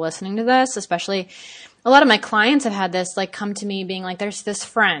people listening to this, especially a lot of my clients have had this, like, come to me being like, there's this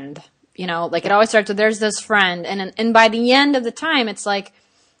friend, you know, like it always starts with there's this friend. And by the end of the time, it's like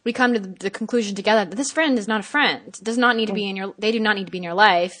we come to the conclusion together that this friend is not a friend. It does not need to be they do not need to be in your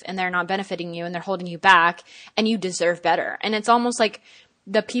life, and they're not benefiting you and they're holding you back, and you deserve better. And it's almost like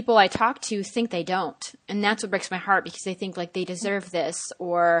the people I talk to think they don't. And that's what breaks my heart, because they think like they deserve this,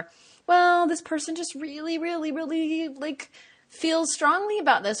 or, well, this person just really, really, really like feels strongly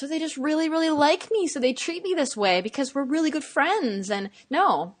about this, or they just really, really like me, so they treat me this way because we're really good friends. And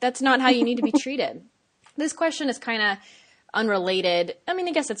no, that's not how you need to be treated. This question is kind of unrelated. I mean,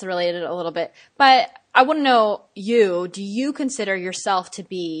 I guess it's related a little bit, but I want to know do you consider yourself to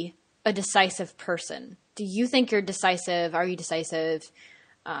be a decisive person? Do you think you're decisive? Are you decisive?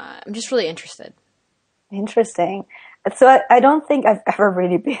 I'm just really interested. Interesting. So I don't think I've ever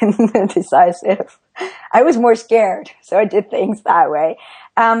really been decisive. I was more scared, so I did things that way.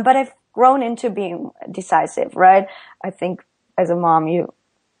 But I've grown into being decisive, right? I think as a mom, you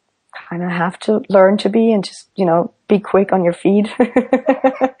kind of have to learn to be and just, be quick on your feet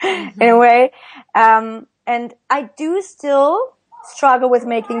in a way. And I do still struggle with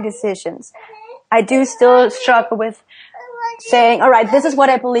making decisions. I do still struggle with saying, all right, this is what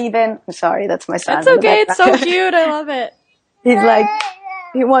I believe in. I'm sorry, that's my son. It's okay. It's so cute. I love it. He's like,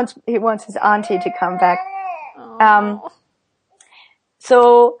 he wants his auntie to come back.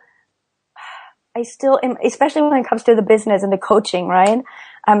 So I still am, especially when it comes to the business and the coaching, right?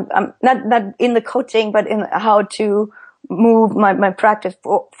 I'm not in the coaching, but in how to move my practice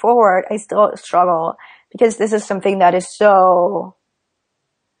forward. I still struggle because this is something that is so,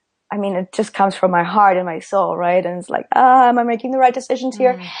 it just comes from my heart and my soul, right? And it's like, am I making the right decisions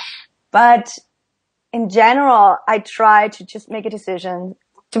here? But in general, I try to just make a decision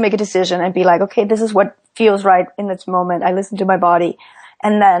and be like, okay, this is what feels right in this moment. I listen to my body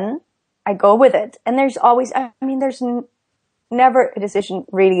and then I go with it. And there's always, there's never a decision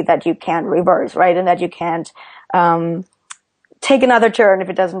really that you can't reverse, right? And that you can't, take another turn if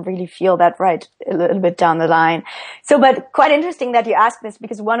it doesn't really feel that right a little bit down the line. So, but quite interesting that you asked this,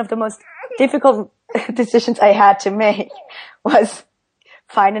 because one of the most difficult decisions I had to make was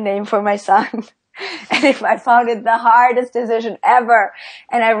find a name for my son. And if I found it the hardest decision ever.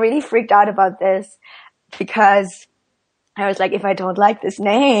 And I really freaked out about this because I was like, if I don't like this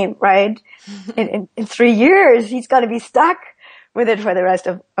name, right, in 3 years, he's going to be stuck with it for the rest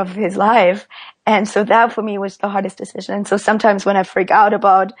of his life. And so that for me was the hardest decision. And so sometimes when I freak out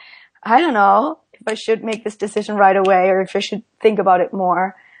about, I don't know, if I should make this decision right away or if I should think about it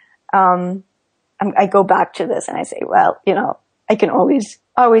more, I go back to this and I say, well, I can always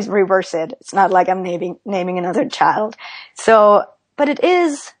reverse it. It's not like I'm naming another child. So, but it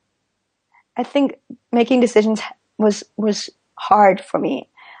is, I think making decisions was hard for me.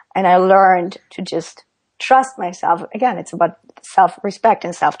 And I learned to just trust myself. Again, it's about self-respect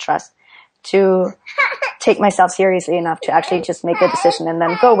and self-trust, to take myself seriously enough to actually just make a decision and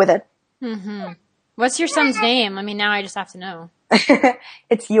then go with it. Mm-hmm. What's your son's name? Now I just have to know.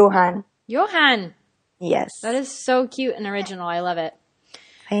 It's Johan. Johan. Yes. That is so cute and original. I love it.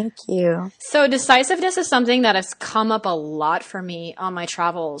 Thank you. So decisiveness is something that has come up a lot for me on my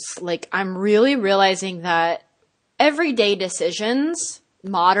travels. Like, I'm really realizing that everyday decisions,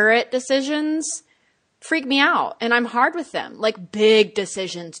 moderate decisions, freak me out, and I'm hard with them. Like, big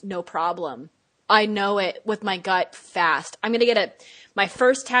decisions, no problem. I know it with my gut fast. I'm going to get my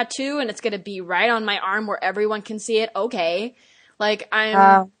first tattoo, and it's going to be right on my arm where everyone can see it. Okay. Like,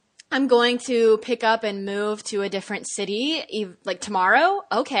 I'm going to pick up and move to a different city, like tomorrow.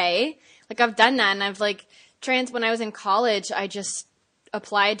 Okay. Like, I've done that, and I've when I was in college, I just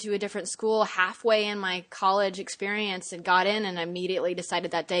applied to a different school halfway in my college experience and got in, and immediately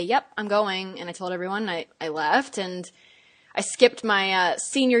decided that day, yep, I'm going. And I told everyone I left, and I skipped my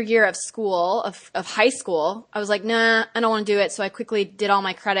senior year of school, of high school. I was like, nah, I don't want to do it. So I quickly did all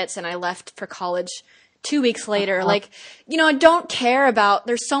my credits and I left for college 2 weeks later. Like, I don't care about,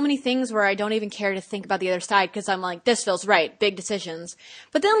 there's so many things where I don't even care to think about the other side because I'm like, this feels right, big decisions.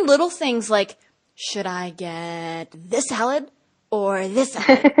 But then little things like, should I get this salad or this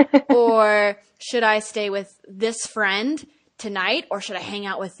salad? Or should I stay with this friend tonight or should I hang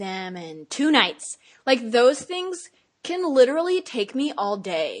out with them in 2 nights? Like those things can literally take me all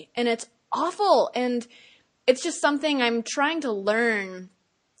day and it's awful. And it's just something I'm trying to learn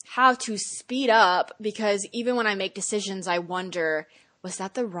how to speed up because even when I make decisions, I wonder, was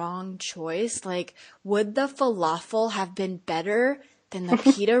that the wrong choice? Like, would the falafel have been better than the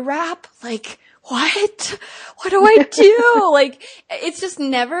pita wrap? Like, what? What do I do? Like, it's just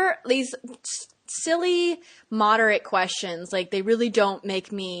never these silly, moderate questions. Like, they really don't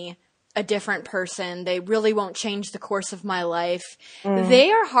make me a different person. They really won't change the course of my life. They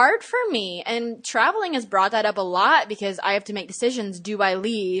are hard for me. And traveling has brought that up a lot because I have to make decisions. Do I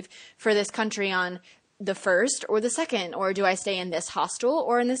leave for this country on the 1st or the 2nd? Or do I stay in this hostel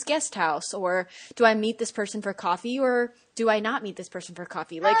or in this guest house? Or do I meet this person for coffee or do I not meet this person for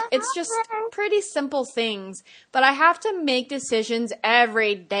coffee? Like, it's just pretty simple things. But I have to make decisions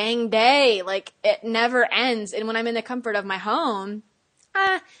every dang day. Like, it never ends. And when I'm in the comfort of my home,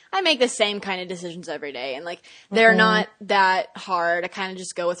 I make the same kind of decisions every day and like they're not that hard. I kind of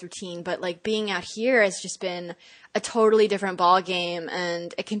just go with routine, but like being out here has just been a totally different ball game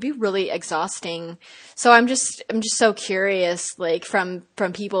and it can be really exhausting. So I'm just so curious like from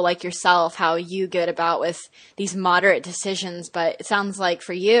people like yourself how you get about with these moderate decisions, but it sounds like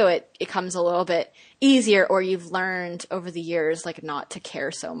for you it comes a little bit easier or you've learned over the years like not to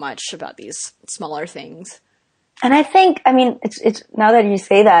care so much about these smaller things. And I think, I mean, it's now that you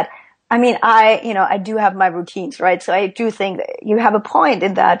say that, I mean, I do have my routines, right? So I do think that you have a point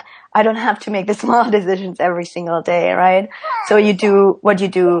in that I don't have to make the small decisions every single day, right? So you do what you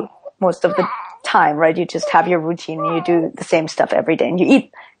do most of the time, right? You just have your routine and you do the same stuff every day and you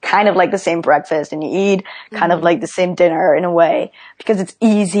eat kind of like the same breakfast and you eat kind of like the same dinner in a way because it's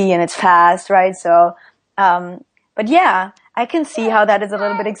easy and it's fast, right? So, but yeah, I can see how that is a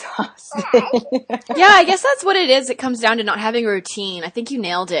little bit exhausting. Yeah, I guess that's what it is. It comes down to not having a routine. I think you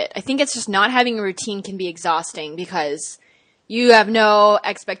nailed it. I think it's just not having a routine can be exhausting because you have no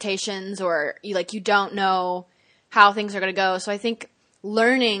expectations or you don't know how things are going to go. So I think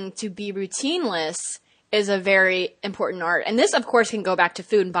learning to be routineless is a very important art. And this, of course, can go back to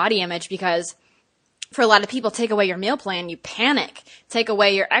food and body image because for a lot of people, take away your meal plan, you panic. Take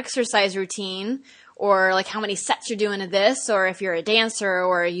away your exercise routine or like how many sets you're doing of this, or if you're a dancer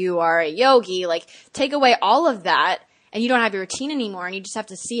or you are a yogi, like take away all of that and you don't have your routine anymore and you just have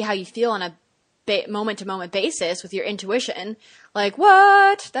to see how you feel on a moment-to-moment basis with your intuition. Like,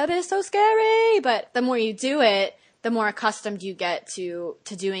 what? That is so scary. But the more you do it, the more accustomed you get to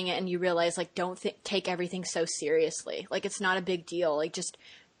doing it and you realize like don't take everything so seriously. Like it's not a big deal. Like just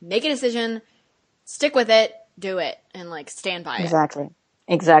make a decision, stick with it, do it, and like stand by it.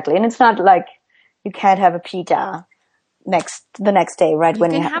 Exactly. And it's not like you can't have a pita the next day, right?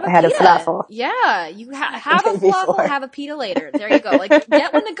 When you had a falafel. Yeah, you have a falafel, have a pita later. There you go. Like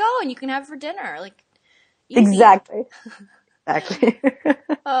get one to go, and you can have it for dinner. Like easy. Exactly.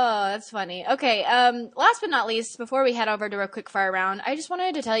 Oh, that's funny. Okay. Last but not least, before we head over to a quick fire round, I just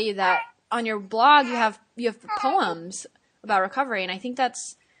wanted to tell you that on your blog you have poems about recovery, and I think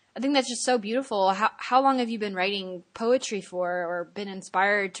that's just so beautiful. How long have you been writing poetry for, or been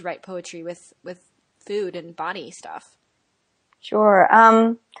inspired to write poetry with food and body stuff? Sure.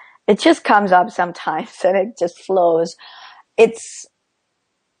 It just comes up sometimes and it just flows. It's,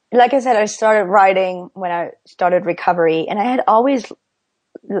 like I said, I started writing when I started recovery and I had always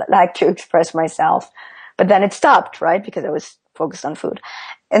liked to express myself, but then it stopped, right? Because I was focused on food.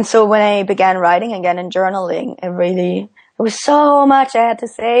 And so when I began writing again and journaling, it was so much I had to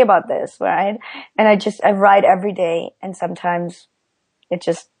say about this, right? And I write every day and sometimes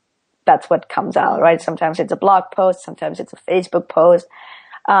that's what comes out, right? Sometimes it's a blog post, sometimes it's a Facebook post,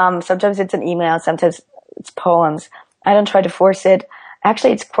 sometimes it's an email, sometimes it's poems. I don't try to force it.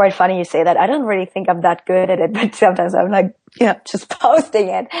 Actually, it's quite funny you say that. I don't really think I'm that good at it, but sometimes I'm like, just posting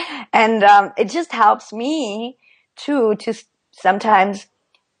it. And it just helps me to sometimes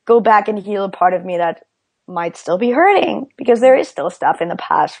go back and heal a part of me that might still be hurting because there is still stuff in the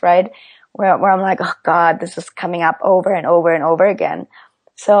past, right? Where I'm like, oh God, this is coming up over and over and over again.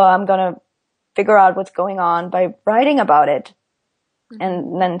 So I'm going to figure out what's going on by writing about it. Mm-hmm.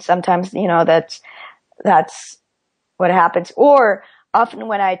 And then sometimes, that's what happens. Or often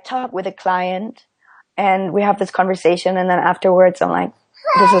when I talk with a client and we have this conversation and then afterwards I'm like,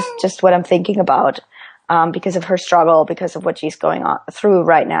 this is just what I'm thinking about, because of her struggle, because of what she's going on through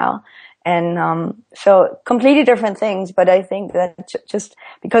right now. And so completely different things. But I think that just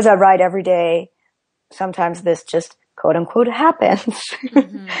because I write every day, sometimes this just quote unquote happens.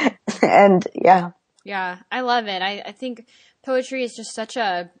 Mm-hmm. And yeah. Yeah, I love it. I think poetry is just such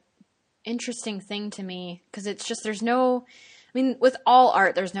a interesting thing to me because it's just, there's no, I mean, with all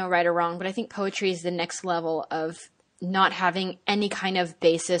art, there's no right or wrong, but I think poetry is the next level of not having any kind of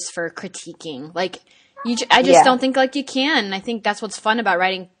basis for critiquing. Like, I just don't think like you can. I think that's what's fun about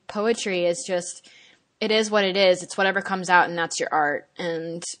writing poetry is just, it is what it is. It's whatever comes out and that's your art.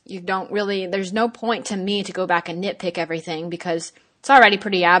 And you don't really, there's no point to me to go back and nitpick everything because it's already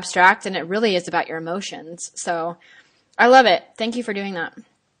pretty abstract and it really is about your emotions. So I love it. Thank you for doing that.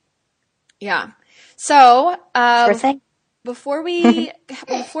 Yeah. So, Sure thing. Before we head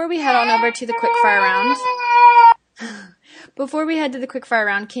on over to the quickfire round, before we head to the quickfire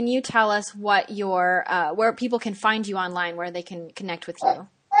round, can you tell us what your where people can find you online, where they can connect with you?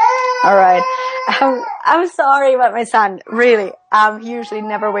 All right. I'm sorry about my son. Really, he usually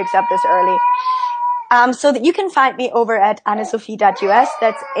never wakes up this early. So that you can find me over at annesophie.us.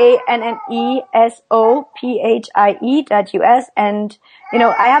 That's ANNESOPHIE.us. And, you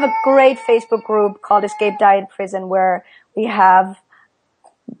know, I have a great Facebook group called Escape Diet Prison where we have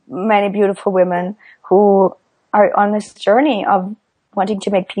many beautiful women who are on this journey of wanting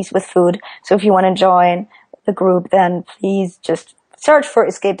to make peace with food. So if you want to join the group, then please just search for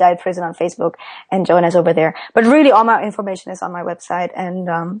Escape Diet Prison on Facebook and join us over there. But really all my information is on my website.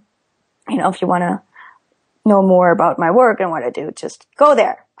 And, you know, if you want to know more about my work and what I do, just go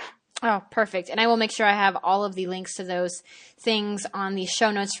there. Oh, perfect. And I will make sure I have all of the links to those things on the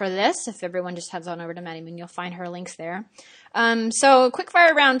show notes for this. If everyone just heads on over to Maddie Moon, you'll find her links there. So quick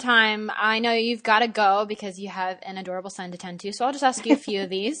fire round time. I know you've got to go because you have an adorable son to tend to. So I'll just ask you a few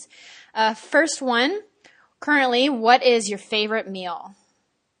of these. First one, currently, what is your favorite meal?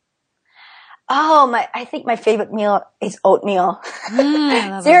 Oh, I think my favorite meal is oatmeal.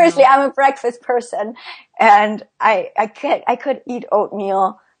 Seriously, I'm a breakfast person and I could eat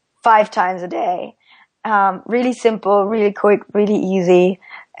oatmeal 5 times a day. Really simple, really quick, really easy.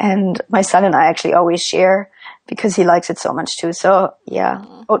 And my son and I actually always share because he likes it so much too. So yeah,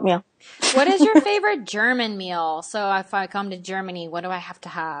 oatmeal. What is your favorite German meal? So if I come to Germany, what do I have to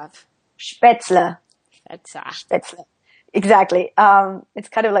have? Spätzle. Spätzle. Exactly. It's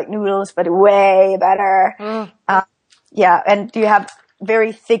kind of like noodles, but way better. Yeah. And you have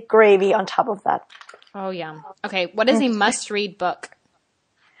very thick gravy on top of that. Oh, yeah. Okay. What is a must-read book?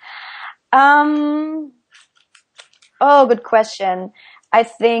 Oh, good question. I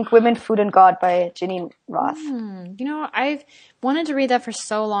think Women, Food, and God by Janine Roth. You know, I've wanted to read that for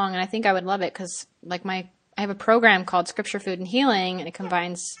so long, and I think I would love it because, like, I have a program called Scripture, Food, and Healing, and it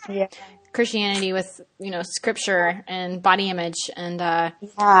combines Christianity with, you know, scripture and body image, and I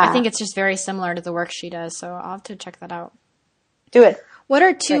think it's just very similar to the work she does. So I'll have to check that out. Do it. What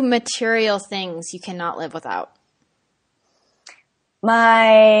are 2 material things you cannot live without?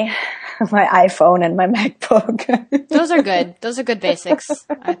 My iPhone and my MacBook. Those are good. Those are good basics.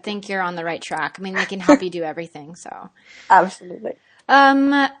 I think you're on the right track. I mean, they can help you do everything. So absolutely.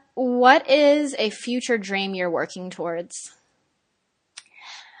 What is a future dream you're working towards?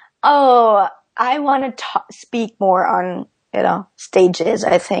 Oh, I want to speak more on, you know, stages.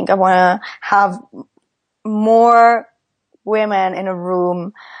 I think I want to have more women in a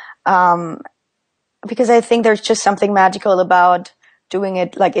room, because I think there's just something magical about doing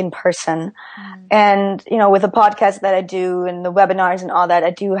it like in person. And, you know, with the podcast that I do and the webinars and all that,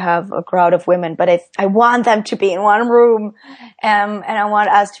 I do have a crowd of women, but I want them to be in one room. And I want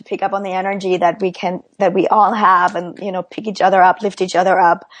us to pick up on the energy that we all have and, you know, pick each other up, lift each other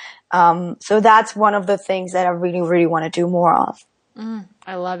up. So that's one of the things that I really, really want to do more of.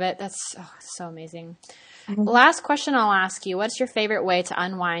 I love it. That's so amazing. Last question I'll ask you. What's your favorite way to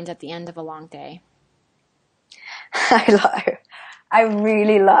unwind at the end of a long day? I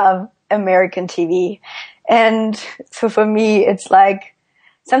really love American TV. And so for me, it's like,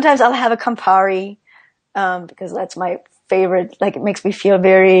 sometimes I'll have a Campari, because that's my favorite. Like, it makes me feel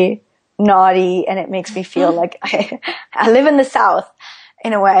very naughty and it makes me feel like I live in the South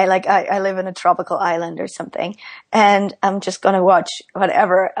in a way. Like I live in a tropical island or something, and I'm just going to watch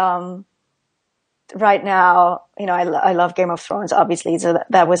whatever. Right now, you know, I love Game of Thrones, obviously. So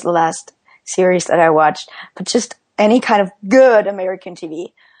that was the last series that I watched, but just any kind of good American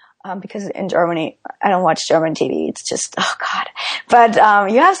TV. Because in Germany, I don't watch German TV. It's just, oh God. But,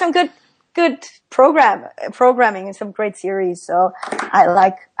 you have some good programming and some great series. So I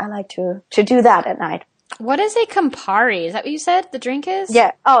like to do that at night. What is a Campari? Is that what you said the drink is?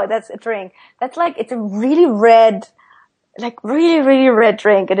 Yeah. Oh, that's a drink. That's like, it's a really red, like really, really red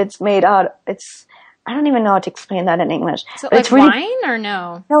drink, and it's made out. I don't even know how to explain that in English. So like it's really, wine or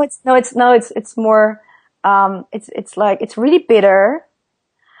no? No, it's more. It's like it's really bitter.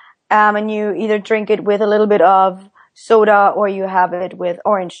 And you either drink it with a little bit of soda or you have it with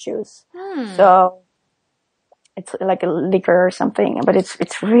orange juice. So it's like a liquor or something, but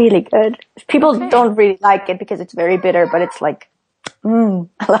it's really good. People don't really like it because it's very bitter, but it's like, I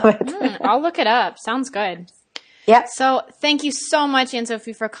love it. I'll look it up. Sounds good. Yeah. So thank you so much,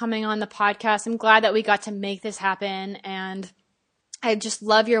 Anne-Sophie, for coming on the podcast. I'm glad that we got to make this happen, and I just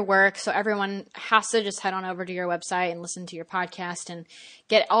love your work. So everyone has to just head on over to your website and listen to your podcast and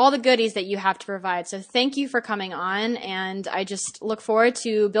get all the goodies that you have to provide. So thank you for coming on. And I just look forward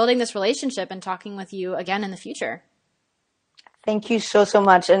to building this relationship and talking with you again in the future. Thank you so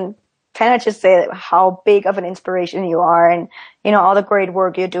much. And can I just say how big of an inspiration you are, and, you know, all the great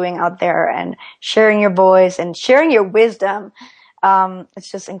work you're doing out there and sharing your voice and sharing your wisdom.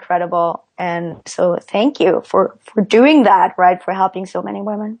 It's just incredible. And so thank you for doing that, right? For helping so many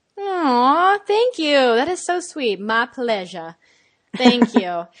women. Aw, thank you. That is so sweet. My pleasure. Thank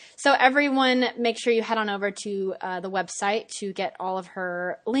you. So everyone, make sure you head on over to the website to get all of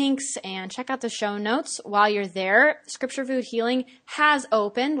her links and check out the show notes. While you're there, Scripture Food Healing has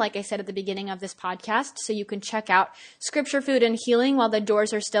opened, like I said at the beginning of this podcast, so you can check out Scripture Food and Healing while the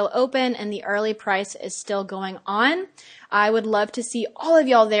doors are still open and the early price is still going on. I would love to see all of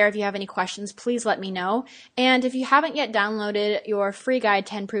y'all there. If you have any questions, please let me know. And if you haven't yet downloaded your free guide,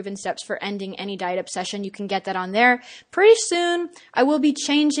 10 Proven Steps for Ending Any Diet Obsession, you can get that on there. Pretty soon, I will be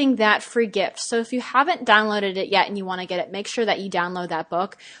changing that free gift. So if you haven't downloaded it yet and you want to get it, make sure that you download that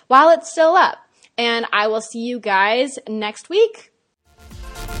book while it's still up. And I will see you guys next week.